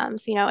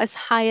lactams, as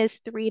high as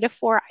 3 to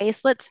 4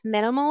 isolates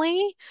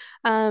minimally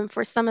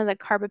for some of the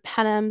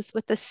carbapenems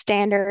with the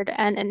standard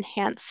and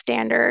enhanced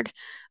standard.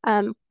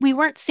 We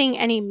weren't seeing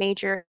any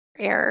major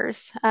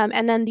errors.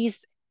 And then these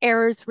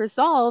errors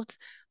resolved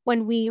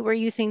when we were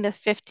using the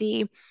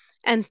 50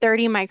 and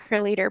 30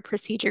 microliter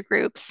procedure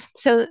groups.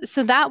 So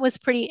that was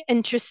pretty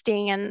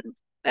interesting and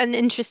an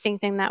interesting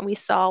thing that we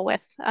saw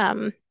with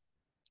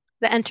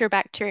the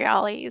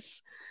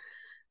Enterobacteriales.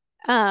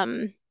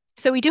 Um,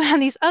 so we do have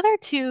these other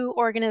two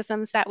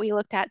organisms that we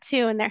looked at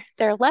too, and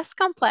they're less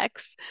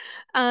complex.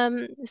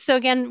 So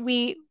again,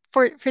 we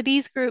for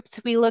these groups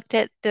we looked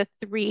at the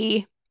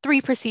three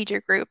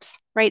procedure groups,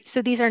 right?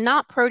 So these are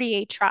not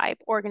Protea tribe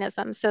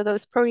organisms. So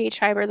those Protea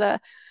tribe are the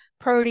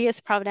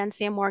Proteus,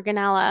 Providencia,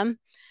 Morganella.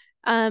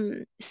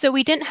 So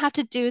we didn't have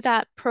to do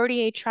that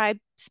Protea tribe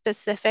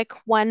specific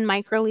 1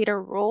 microliter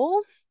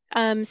rule.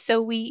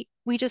 So we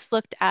just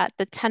looked at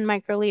the 10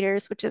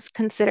 microliters, which is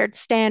considered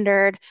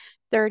standard,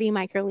 30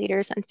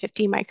 microliters, and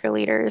 50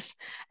 microliters.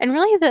 And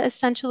really, the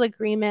essential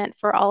agreement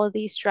for all of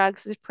these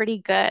drugs is pretty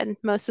good.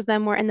 Most of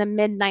them were in the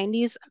mid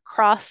 90s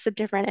across the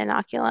different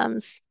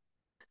inoculums.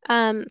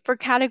 For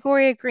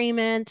category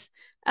agreement,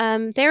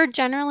 they're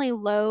generally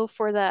low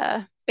for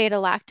the beta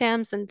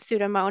lactams and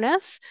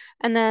Pseudomonas.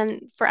 And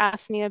then for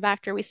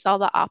Acinetobacter, we saw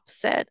the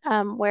opposite,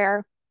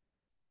 where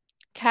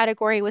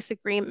category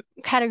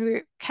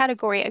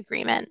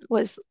agreement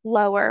was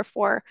lower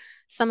for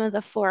some of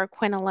the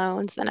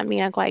fluoroquinolones and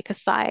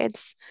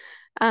aminoglycosides.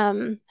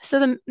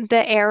 So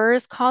the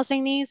errors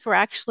causing these were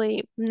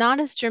actually not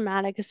as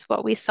dramatic as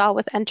what we saw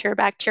with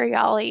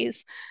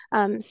Enterobacteriales.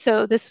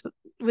 So this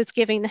was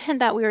giving the hint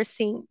that we were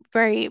seeing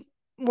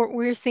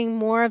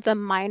more of the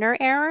minor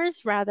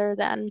errors rather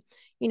than,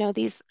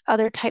 these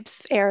other types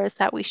of errors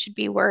that we should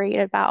be worried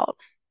about.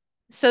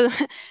 So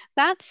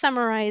that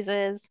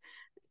summarizes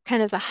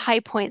kind of the high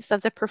points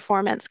of the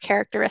performance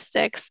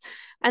characteristics.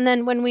 And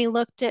then when we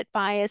looked at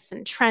bias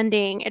and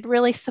trending, it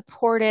really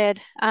supported,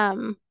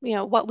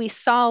 what we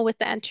saw with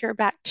the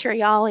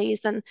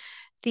Enterobacteriales and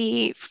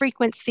the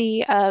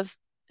frequency of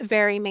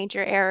very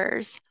major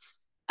errors.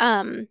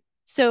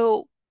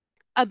 So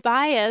a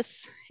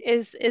bias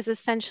is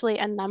essentially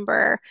a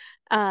number,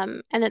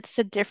 and it's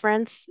the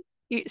difference.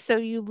 So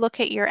you look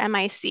at your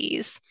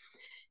MICs.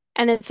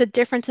 And it's a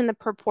difference in the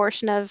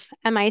proportion of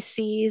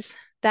MICs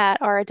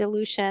that are a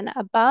dilution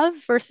above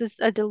versus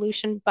a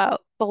dilution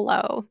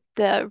below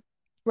the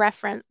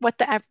what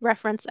the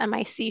reference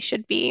MIC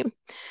should be.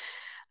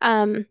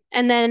 And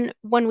then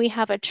when we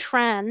have a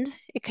trend,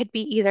 it could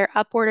be either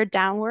upward or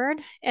downward,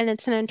 and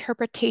it's an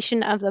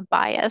interpretation of the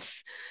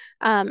bias.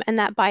 And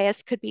that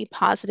bias could be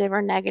positive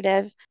or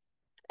negative,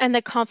 and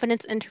the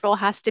confidence interval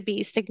has to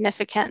be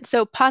significant.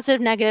 So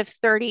positive, negative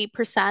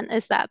 30%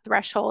 is that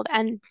threshold,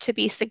 and to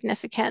be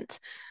significant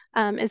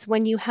is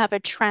when you have a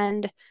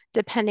trend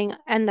depending,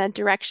 and the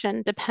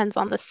direction depends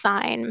on the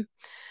sign.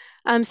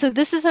 So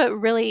this is a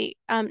really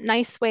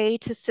nice way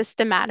to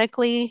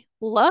systematically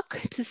look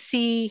to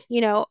see,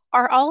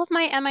 are all of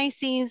my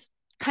MICs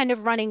kind of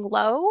running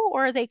low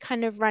or are they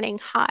kind of running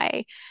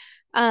high?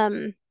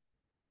 Um,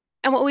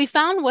 and what we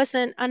found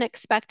wasn't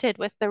unexpected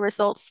with the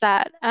results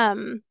that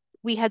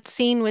we had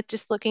seen with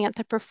just looking at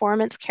the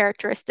performance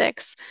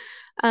characteristics.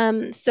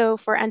 So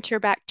for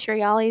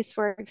Enterobacteriales,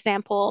 for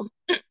example,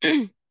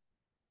 we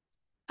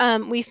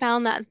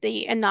found that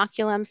the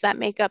inoculums that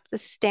make up the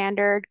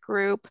standard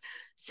group,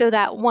 so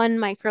that 1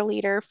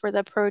 microliter for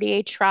the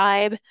Protea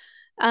tribe,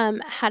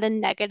 had a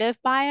negative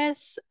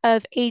bias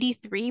of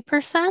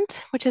 83%,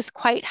 which is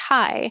quite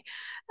high.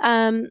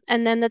 And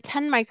then the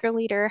 10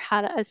 microliter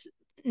had a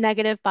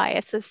negative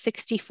bias of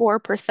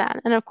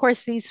 64%. And of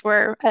course, these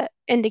were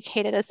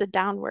indicated as a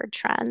downward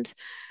trend.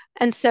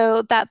 And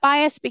so that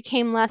bias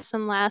became less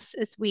and less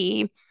as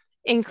we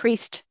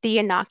increased the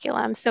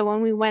inoculum. So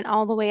when we went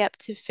all the way up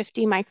to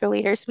 50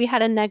 microliters, we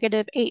had a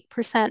negative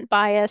 8%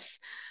 bias,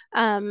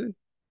 and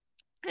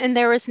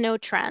there was no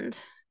trend.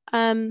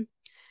 And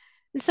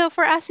so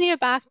for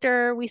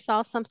Acinetobacter, we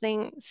saw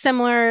something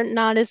similar,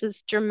 not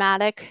as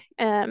dramatic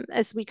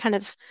as we kind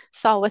of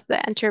saw with the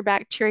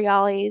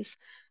Enterobacteriales.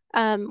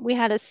 We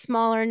had a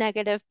smaller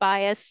negative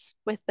bias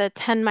with the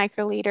 10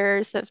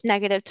 microliters of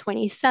negative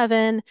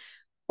 27.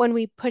 When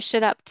we pushed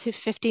it up to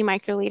 50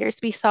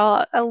 microliters, we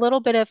saw a little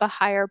bit of a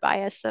higher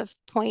bias of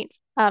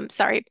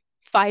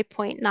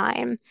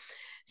 5.9.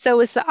 So it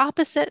was the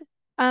opposite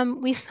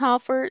We saw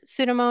for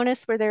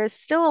Pseudomonas where there is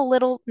still a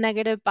little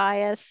negative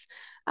bias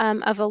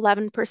of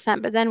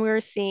 11%, but then we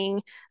were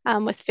seeing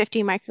with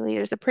 50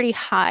 microliters a pretty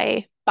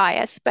high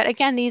bias. But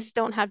again, these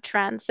don't have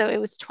trends, so it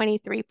was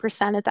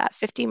 23% at that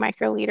 50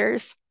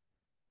 microliters.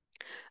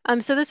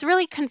 So this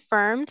really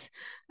confirmed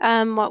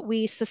what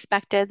we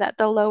suspected that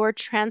the lower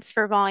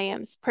transfer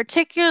volumes,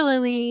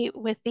 particularly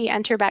with the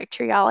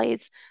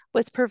Enterobacteriales,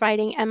 was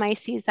providing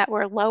MICs that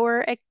were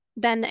lower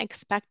than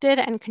expected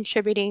and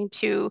contributing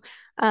to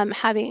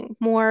having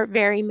more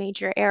very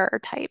major error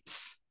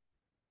types.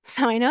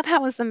 So I know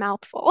that was a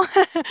mouthful.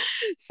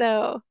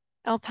 So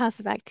I'll pass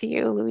it back to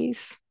you,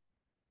 Louise.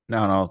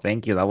 No, no,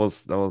 thank you. That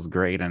was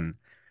great and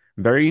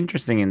very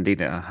interesting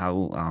indeed.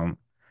 How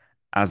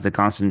as the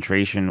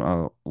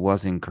concentration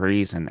was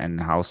increased and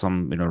how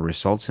some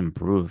results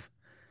improve.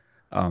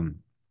 Um,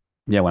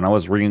 yeah, when I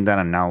was reading that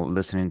and now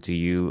listening to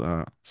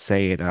you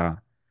say it,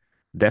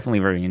 definitely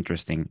very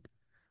interesting.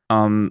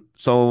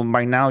 So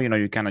by now,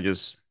 you kind of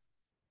just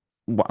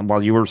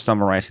while you were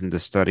summarizing the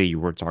study, you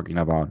were talking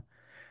about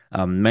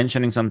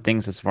mentioning some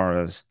things as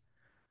far as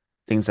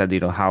things that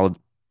how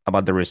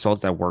about the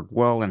results that work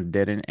well and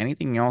didn't.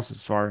 Anything else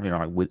as far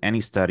like with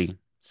any study,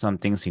 some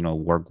things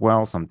work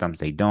well, sometimes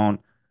they don't.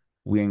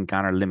 We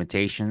encounter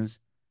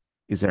limitations.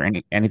 Is there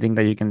anything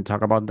that you can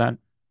talk about that?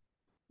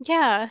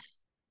 Yeah,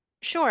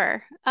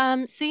 sure.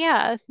 So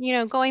yeah,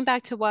 going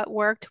back to what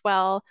worked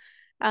well,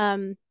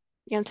 um,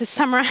 to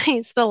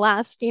summarize the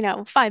last,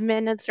 5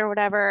 minutes or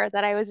whatever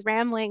that I was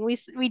rambling,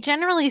 we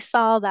generally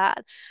saw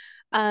that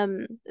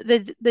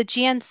the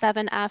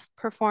GN7F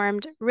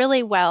performed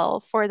really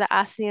well for the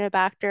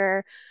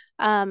Acinetobacter,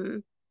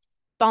 um,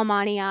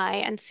 Baumannii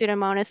and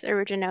Pseudomonas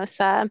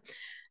aeruginosa.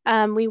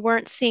 We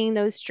weren't seeing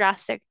those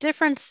drastic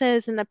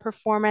differences in the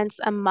performance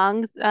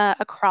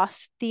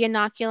across the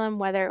inoculum,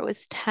 whether it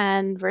was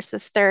 10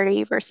 versus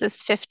 30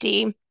 versus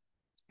 50,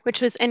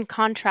 which was in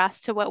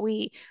contrast to what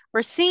we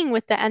were seeing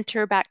with the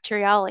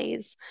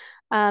Enterobacteriales,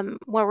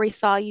 where we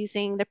saw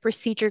using the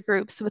procedure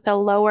groups with a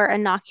lower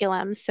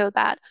inoculum so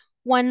that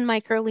 1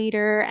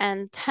 microliter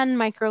and 10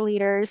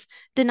 microliters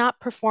did not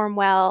perform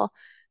well.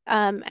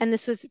 And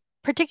this was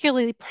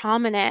particularly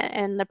prominent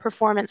in the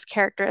performance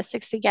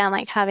characteristics, again,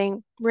 like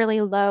having really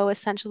low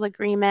essential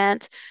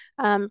agreement,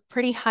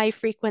 pretty high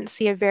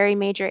frequency of very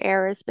major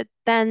errors, but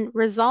then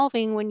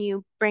resolving when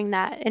you bring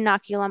that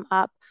inoculum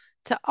up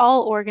to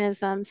all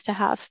organisms to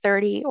have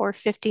 30 or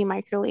 50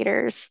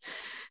 microliters.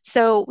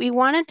 So we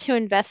wanted to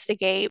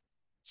investigate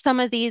some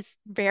of these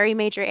very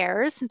major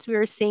errors since we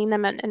were seeing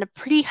them in a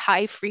pretty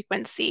high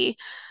frequency.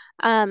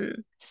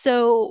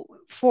 So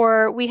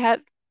for we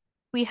had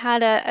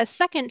a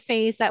second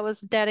phase that was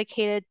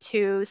dedicated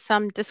to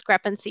some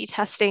discrepancy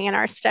testing in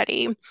our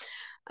study.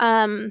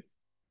 Um,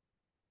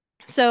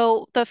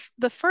 so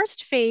the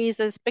first phase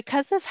is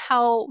because of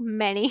how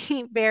many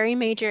very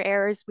major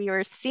errors we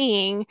were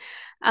seeing,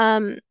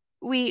 um,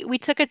 we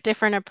took a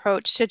different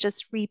approach to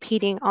just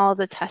repeating all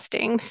the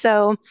testing.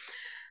 So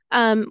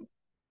um,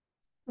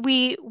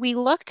 we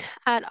looked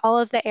at all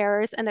of the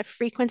errors and the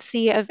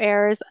frequency of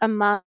errors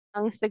among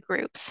the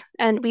groups,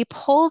 and we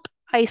pulled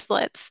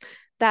isolates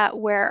that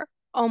where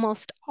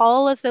almost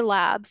all of the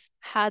labs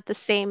had the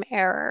same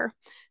error.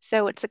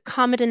 So it's a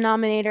common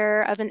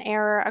denominator of an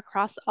error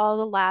across all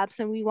the labs,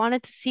 and we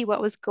wanted to see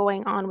what was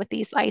going on with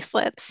these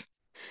isolates.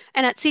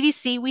 And at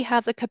CDC, we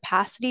have the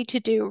capacity to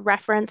do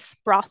reference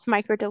broth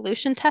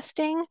microdilution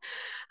testing.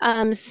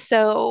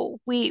 So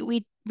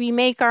we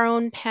make our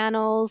own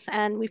panels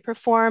and we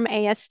perform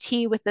AST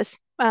with this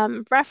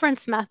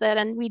reference method,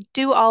 and we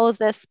do all of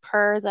this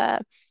per the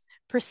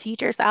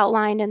procedures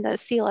outlined in the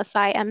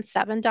CLSI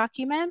M7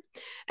 document.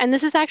 And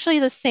this is actually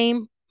the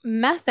same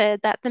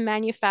method that the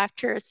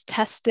manufacturers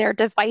test their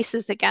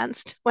devices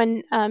against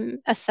when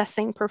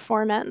assessing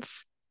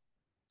performance.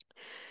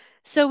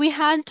 So we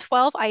had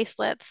 12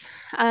 isolates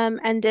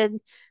and did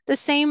the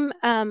same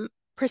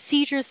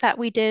procedures that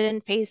we did in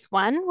phase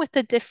one with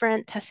the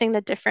different testing the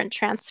different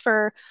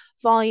transfer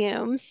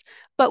volumes,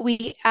 but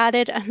we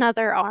added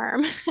another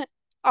arm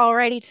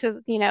already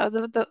to,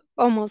 the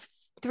almost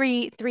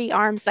three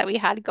arms that we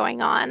had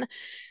going on.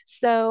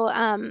 So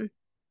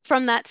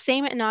from that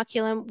same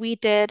inoculum, we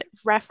did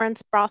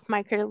reference broth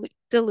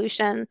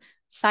microdilution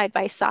side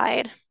by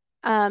side.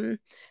 Um,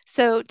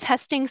 so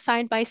testing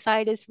side by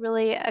side is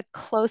really a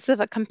close of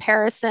a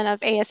comparison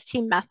of AST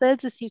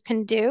methods as you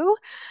can do.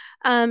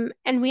 And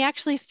we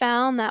actually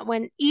found that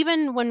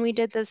even when we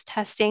did this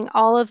testing,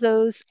 all of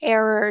those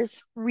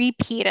errors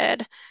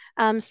repeated.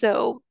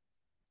 So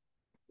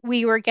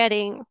we were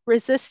getting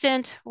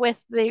resistant with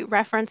the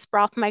reference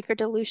broth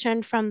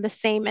microdilution from the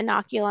same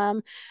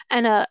inoculum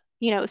and a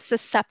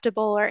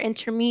susceptible or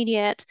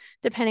intermediate,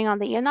 depending on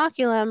the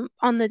inoculum,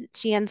 on the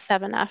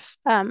GN7F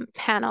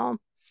panel.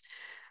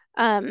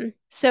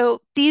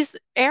 So these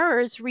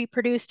errors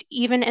reproduced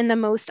even in the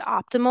most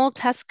optimal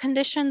test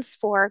conditions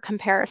for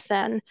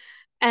comparison.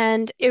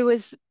 And it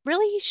was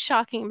really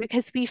shocking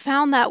because we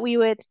found that we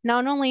would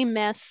not only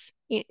miss,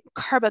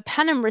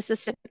 carbapenem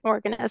resistant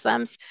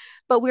organisms,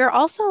 but we're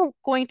also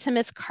going to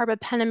miss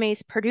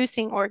carbapenemase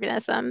producing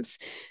organisms.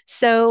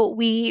 So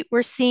we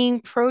were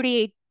seeing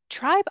protease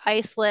tribe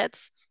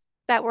isolates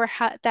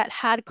that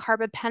had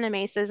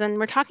carbapenemases, and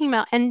we're talking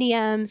about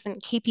NDMs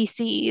and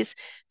KPCs,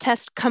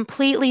 test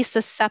completely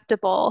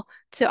susceptible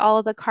to all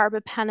of the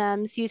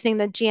carbapenems using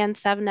the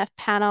GN7F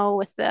panel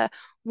with the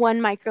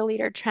 1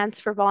 microliter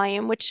transfer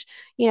volume, which,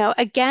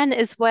 again,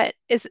 is what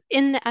is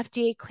in the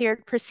FDA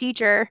cleared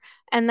procedure,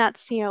 and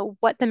that's,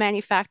 what the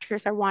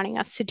manufacturers are wanting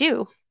us to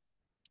do.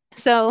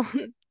 So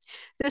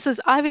this is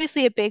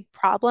obviously a big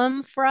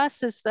problem for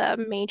us as the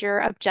major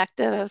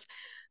objective of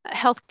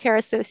healthcare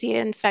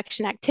associated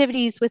infection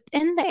activities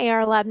within the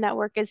AR lab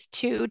network is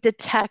to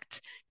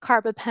detect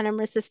carbapenem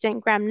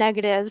resistant gram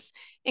negatives,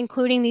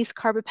 including these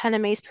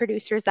carbapenemase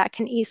producers that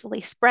can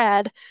easily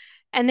spread.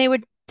 And they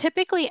would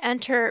typically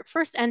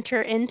first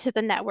enter into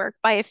the network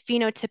by a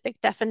phenotypic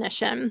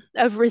definition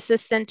of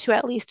resistant to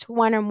at least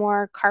one or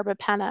more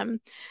carbapenem.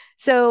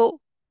 So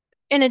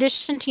in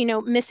addition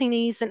to, missing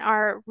these in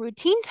our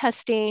routine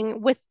testing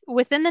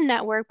within the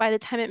network, by the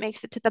time it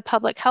makes it to the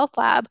public health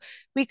lab,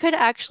 we could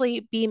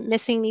actually be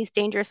missing these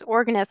dangerous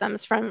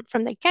organisms from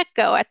the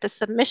get-go at the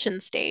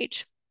submission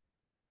stage.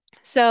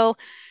 So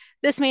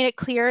this made it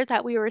clear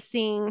that we were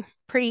seeing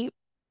pretty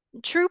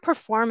true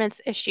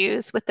performance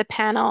issues with the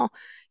panel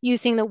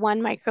using the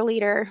 1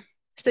 microliter.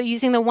 So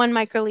using the 1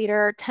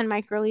 microliter, 10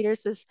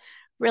 microliters was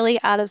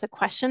really out of the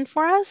question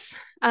for us.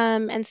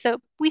 And so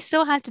we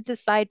still had to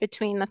decide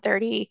between the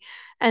 30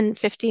 and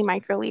 50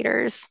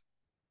 microliters.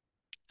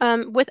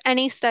 With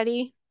any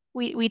study,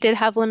 we did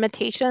have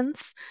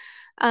limitations.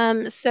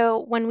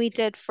 So when we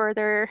did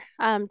further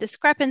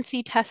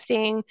discrepancy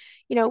testing,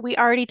 we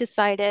already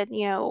decided,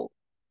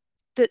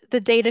 the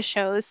data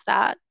shows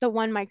that the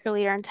 1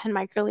 microliter and 10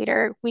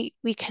 microliter,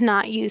 we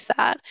cannot use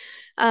that.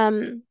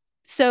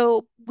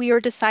 So we were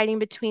deciding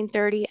between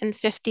 30 and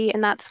 50,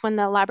 and that's when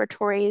the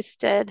laboratories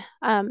did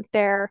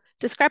their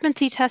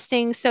discrepancy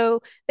testing.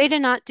 So they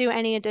did not do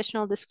any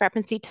additional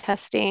discrepancy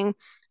testing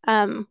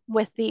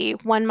with the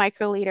 1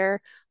 microliter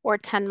or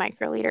 10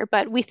 microliter.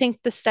 But we think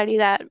the study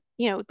that,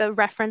 the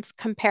reference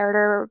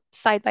comparator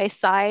side by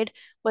side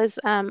was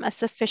a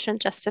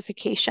sufficient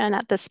justification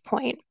at this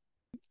point.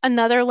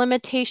 Another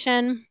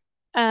limitation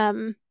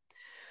um,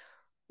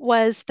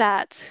 was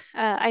that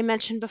I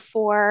mentioned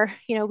before,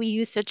 we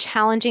used a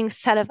challenging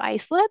set of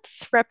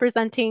isolates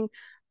representing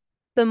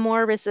the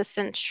more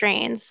resistant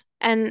strains.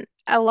 And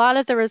a lot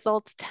of the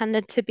results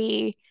tended to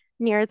be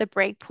near the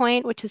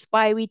breakpoint, which is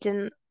why we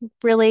didn't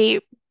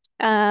really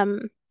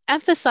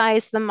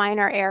emphasize the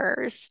minor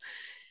errors.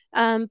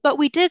 But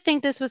we did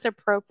think this was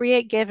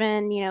appropriate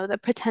given, the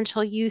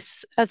potential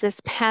use of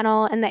this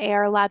panel in the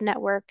AR lab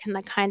network and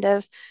the kind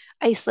of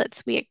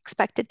isolates we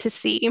expected to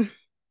see.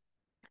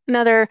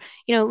 Another,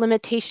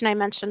 limitation I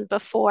mentioned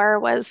before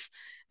was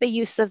the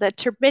use of the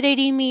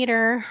turbidity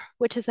meter,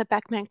 which is a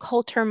Beckman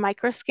Coulter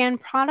microscan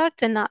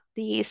product and not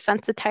the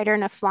sensititer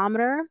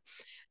nephelometer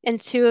in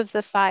 2 of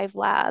the 5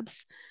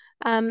 labs.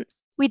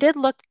 We did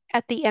look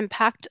at the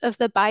impact of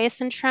the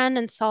bias and trend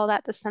and saw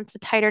that the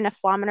sensititer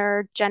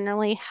nephelometer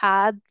generally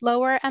had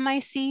lower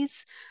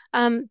MICs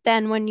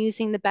than when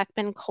using the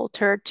Beckman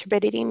Coulter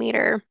turbidity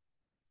meter.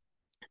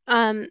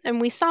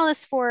 And we saw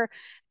this for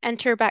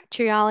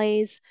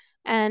Enterobacteriales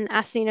and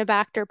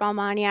Acinetobacter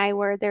baumannii,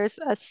 where there's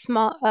a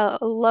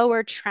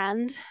lower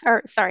trend,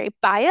 or sorry,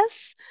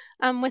 bias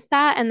with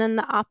that, and then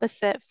the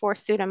opposite for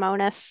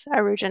Pseudomonas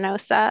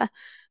aeruginosa.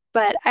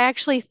 But I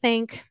actually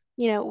think,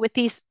 with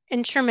these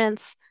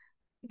instruments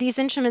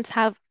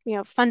have,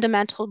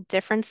 fundamental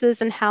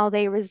differences in how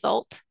they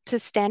result to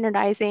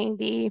standardizing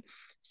the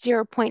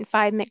zero point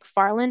 0.5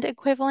 McFarland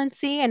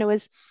equivalency. And it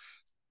was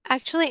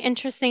actually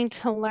interesting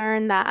to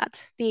learn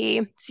that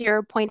the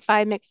zero point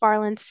 0.5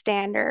 McFarland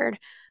standard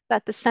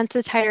that the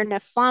sensititer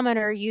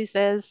nephelometer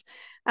uses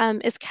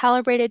is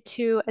calibrated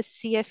to a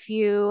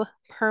CFU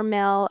per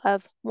mil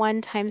of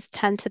 1 times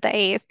 10 to the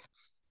 8th,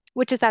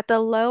 which is at the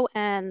low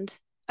end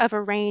of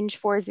a range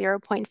for 0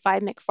 0.5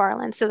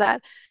 McFarland. So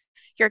that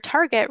your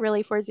target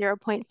really for 0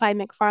 0.5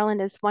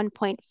 McFarland is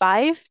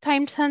 1.5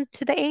 times 10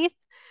 to the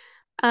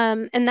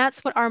 8th. And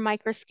that's what our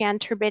microscan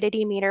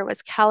turbidity meter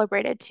was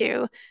calibrated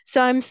to. So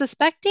I'm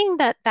suspecting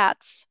that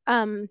that's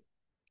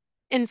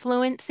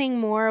influencing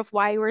more of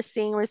why we're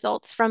seeing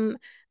results from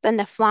the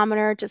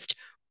nephelometer just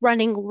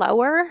running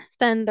lower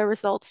than the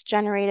results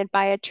generated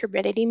by a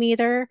turbidity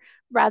meter,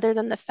 rather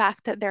than the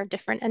fact that they're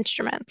different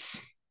instruments.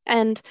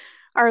 And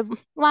our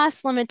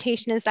last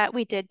limitation is that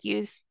we did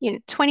use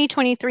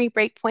 2023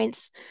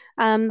 breakpoints.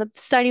 The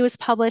study was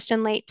published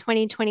in late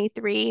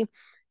 2023,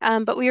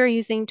 but we were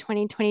using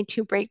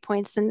 2022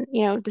 breakpoints,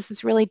 and this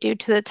is really due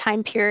to the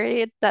time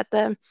period that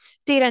the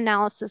data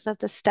analysis of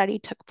the study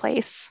took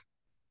place.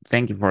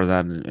 Thank you for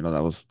that.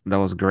 That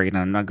was great. And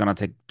I'm not gonna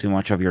take too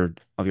much of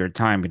your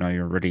time.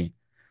 You already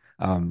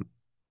um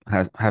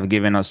have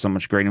given us so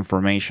much great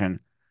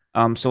information.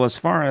 So as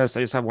far as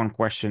I just have one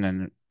question,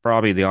 and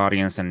probably the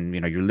audience, and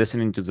you're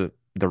listening to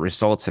the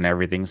results and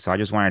everything. So I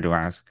just wanted to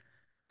ask.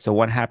 So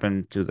what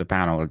happened to the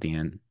panel at the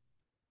end?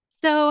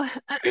 So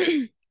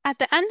at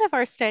the end of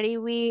our study,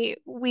 we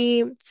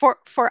for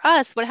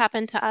us, what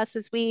happened to us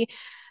is we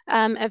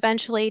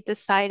eventually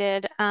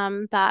decided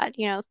that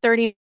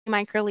 30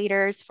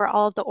 microliters for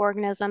all of the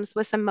organisms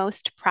was the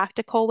most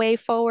practical way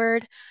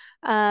forward.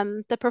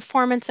 The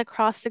performance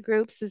across the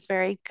groups was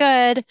very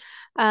good.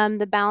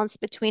 The balance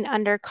between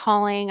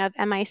undercalling of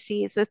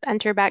MICs with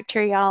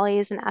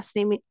Enterobacteriales and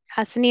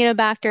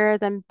Acinetobacter,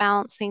 then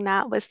balancing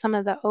that with some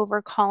of the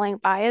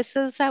overcalling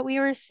biases that we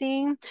were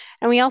seeing.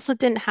 And we also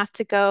didn't have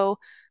to go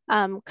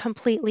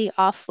completely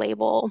off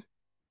label.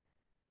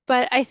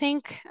 But I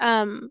think,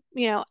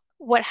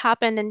 what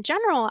happened in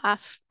general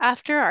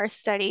after our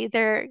study,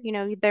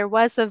 there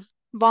was a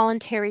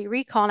voluntary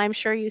recall, and I'm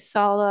sure you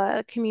saw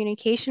the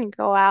communication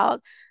go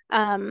out.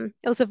 It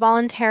was a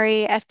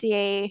voluntary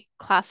FDA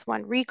Class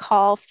 1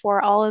 recall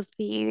for all of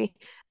the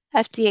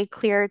FDA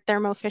cleared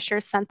Thermo Fisher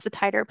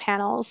sensitizer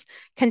panels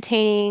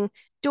containing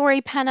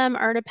doripenem,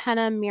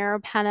 ertapenem,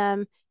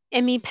 meropenem,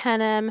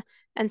 imipenem,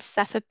 and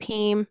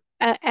cefepime,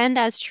 and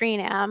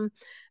aztreonam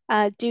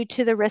due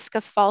to the risk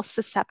of false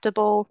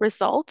susceptible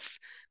results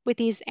with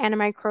these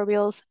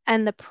antimicrobials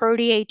and the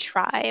protease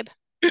tribe.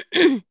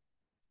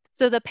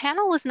 So the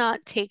panel was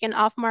not taken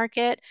off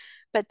market,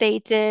 but they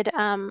did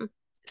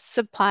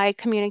supply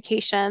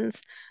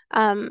communications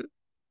um,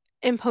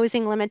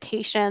 imposing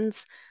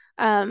limitations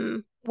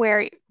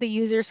where the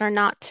users are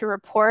not to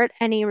report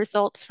any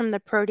results from the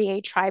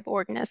protease tribe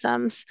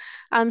organisms.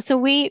 So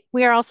we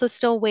are also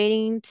still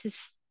waiting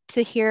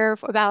to hear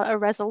about a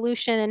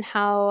resolution and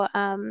how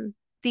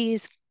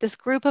this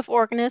group of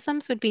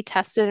organisms would be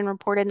tested and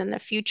reported in the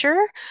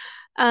future.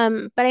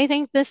 But I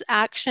think this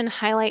action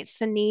highlights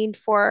the need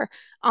for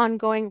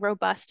ongoing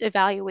robust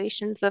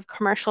evaluations of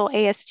commercial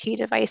AST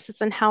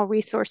devices and how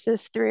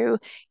resources through,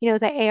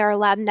 the AR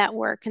Lab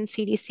network and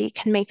CDC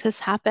can make this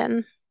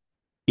happen.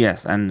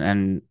 Yes,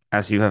 and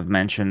as you have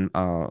mentioned,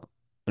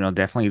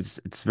 definitely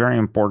it's very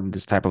important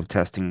this type of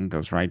testing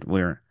goes right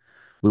where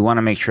we want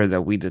to make sure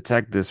that we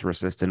detect these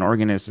resistant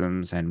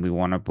organisms and we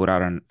want to put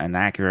out an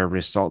accurate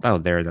result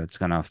out there that's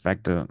going to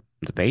affect the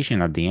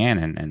patient at the end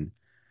and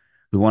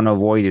we want to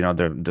avoid,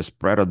 the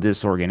spread of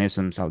these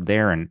organisms out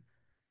there. And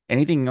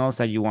anything else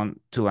that you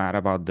want to add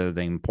about the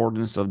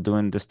importance of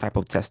doing this type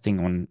of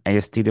testing on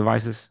AST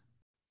devices?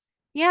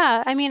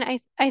 Yeah, I mean,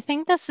 I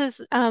think this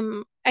is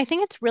I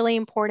think it's really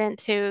important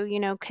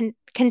to,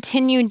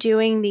 continue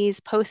doing these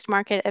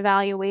post-market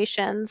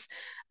evaluations,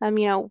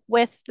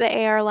 with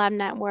the AR Lab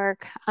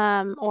network,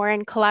 or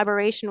in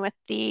collaboration with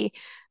the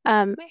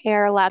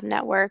AR Lab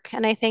network.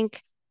 And I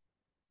think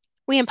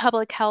we in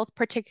public health,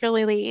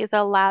 particularly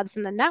the labs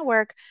in the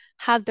network,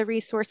 have the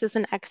resources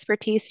and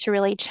expertise to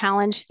really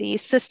challenge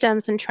these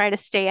systems and try to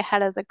stay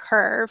ahead of the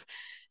curve.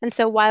 And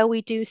so while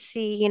we do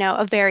see,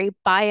 a very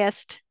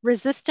biased,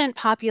 resistant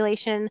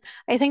population,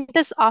 I think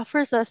this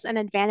offers us an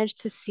advantage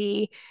to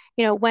see,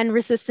 when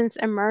resistance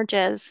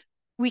emerges,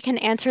 we can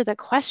answer the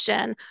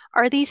question,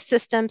 are these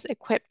systems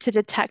equipped to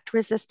detect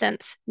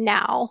resistance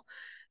now?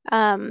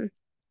 Um,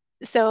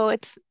 so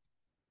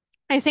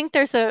I think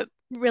there's a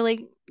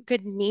really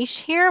good niche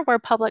here where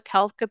public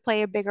health could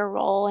play a bigger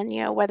role,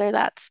 and whether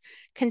that's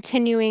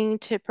continuing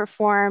to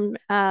perform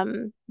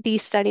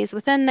these studies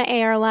within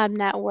the AR Lab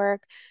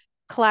network,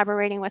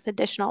 collaborating with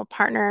additional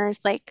partners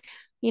like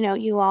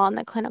you all in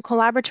the clinical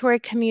laboratory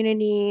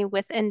community,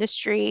 with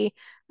industry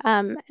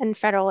and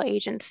federal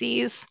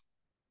agencies.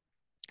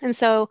 And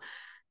so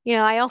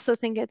I also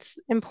think it's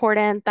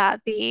important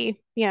that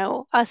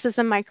us as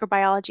a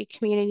microbiology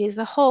community as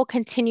a whole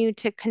continue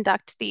to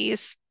conduct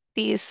these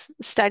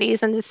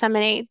studies and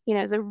disseminate,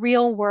 the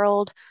real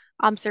world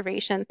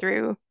observation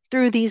through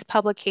these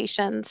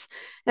publications.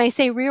 And I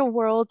say real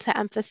world to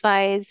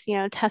emphasize,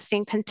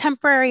 testing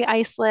contemporary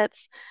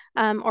isolates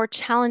or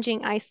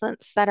challenging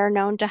isolates that are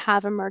known to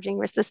have emerging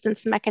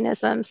resistance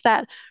mechanisms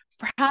that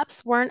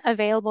perhaps weren't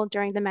available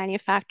during the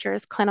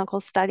manufacturer's clinical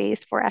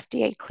studies for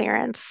FDA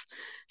clearance.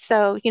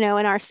 So, in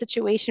our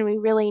situation, we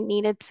really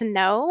needed to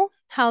know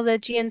how the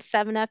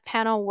GN7F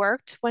panel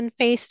worked when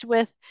faced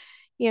with,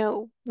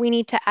 we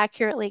need to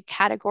accurately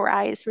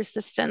categorize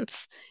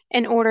resistance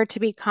in order to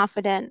be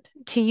confident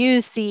to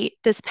use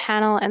this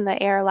panel in the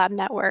AR Lab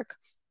network.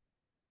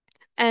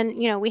 And,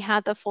 we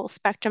had the full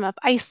spectrum of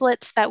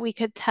isolates that we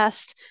could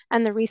test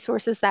and the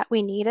resources that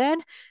we needed.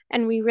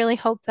 And we really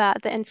hope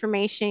that the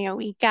information,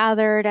 we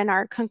gathered and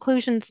our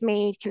conclusions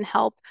made can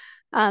help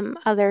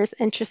others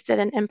interested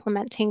in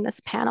implementing this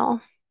panel.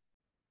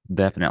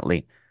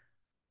 Definitely.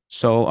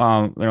 So,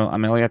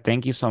 Amelia,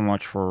 thank you so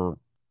much for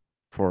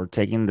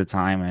taking the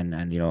time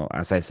and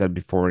as I said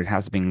before, it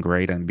has been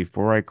great. And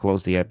before I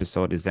close the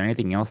episode, is there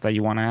anything else that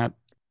you want to add?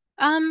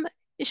 Um,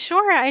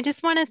 sure. I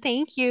just want to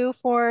thank you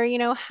for,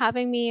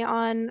 having me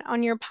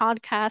on your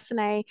podcast,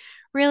 and I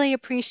really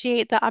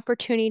appreciate the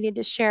opportunity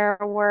to share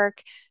our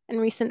work and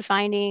recent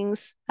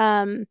findings.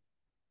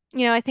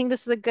 I think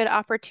this is a good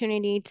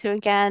opportunity to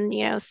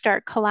again,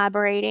 start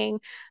collaborating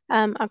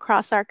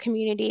across our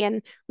community.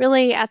 And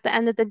really, at the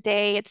end of the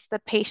day, it's the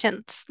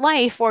patient's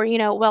life or,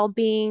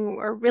 well-being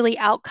or really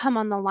outcome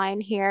on the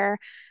line here.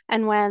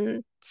 And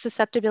when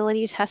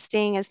susceptibility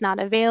testing is not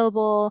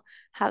available,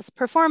 has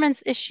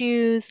performance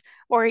issues,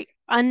 or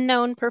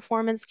unknown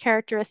performance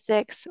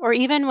characteristics, or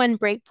even when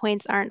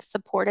breakpoints aren't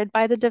supported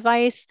by the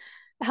device,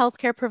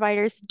 healthcare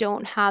providers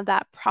don't have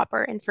that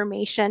proper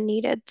information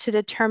needed to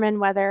determine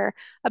whether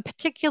a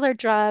particular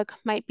drug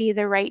might be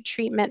the right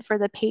treatment for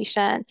the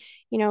patient,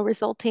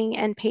 resulting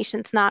in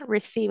patients not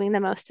receiving the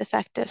most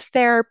effective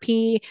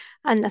therapy,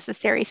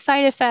 unnecessary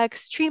side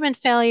effects, treatment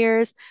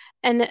failures,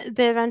 and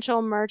the eventual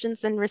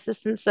emergence and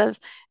resistance of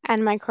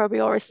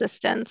antimicrobial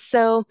resistance.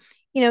 So,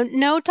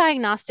 no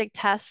diagnostic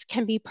test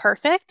can be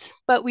perfect,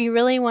 but we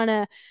really want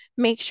to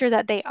make sure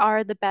that they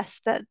are the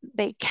best that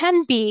they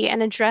can be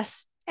and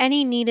address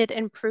any needed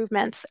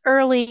improvements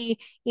early,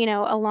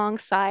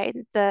 alongside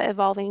the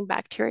evolving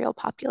bacterial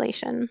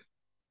population.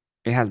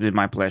 It has been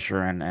my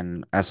pleasure,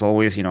 and as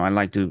always,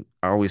 I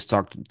always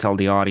tell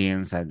the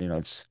audience that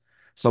it's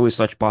always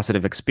such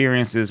positive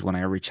experiences when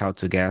I reach out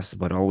to guests,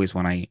 but always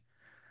when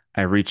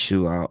I reach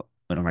to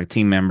my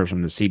team members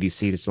from the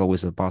CDC, it's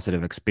always a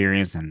positive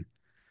experience. And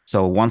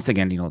so once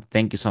again,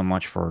 thank you so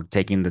much for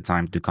taking the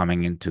time to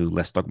coming into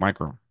Let's Talk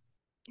Micro.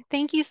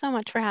 Thank you so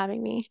much for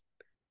having me.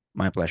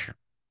 My pleasure.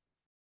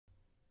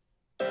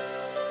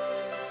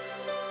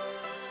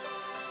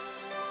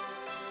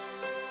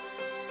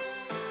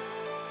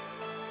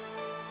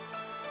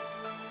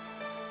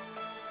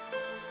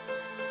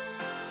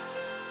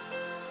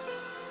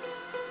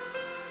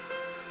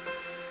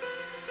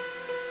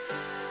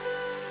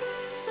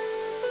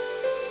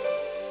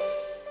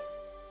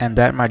 And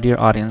that, my dear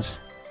audience,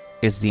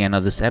 is the end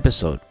of this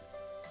episode.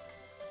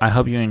 I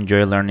hope you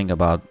enjoy learning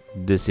about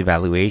this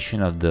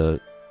evaluation of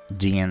the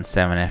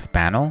GN7F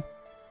panel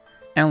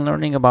and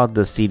learning about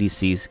the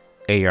CDC's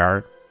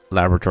AR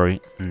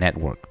laboratory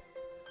network.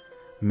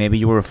 Maybe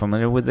you were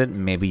familiar with it,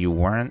 maybe you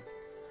weren't,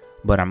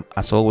 but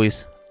as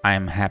always, I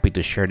am happy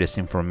to share this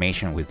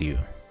information with you.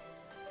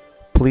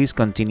 Please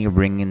continue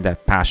bringing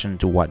that passion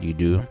to what you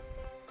do.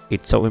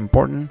 It's so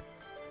important.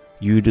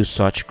 You do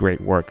such great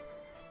work.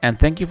 And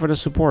thank you for the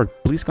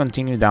support. Please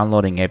continue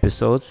downloading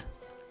episodes.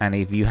 And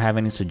if you have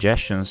any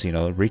suggestions,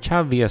 reach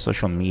out via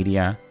social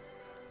media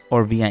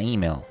or via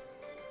email.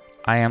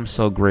 I am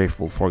so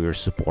grateful for your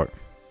support.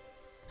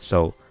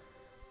 So,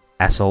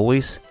 as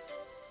always,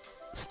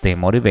 stay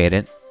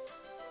motivated,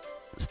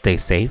 stay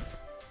safe,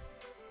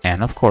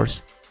 and of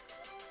course,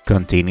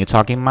 continue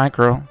talking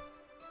micro.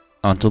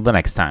 Until the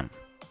next time.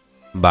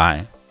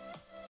 Bye.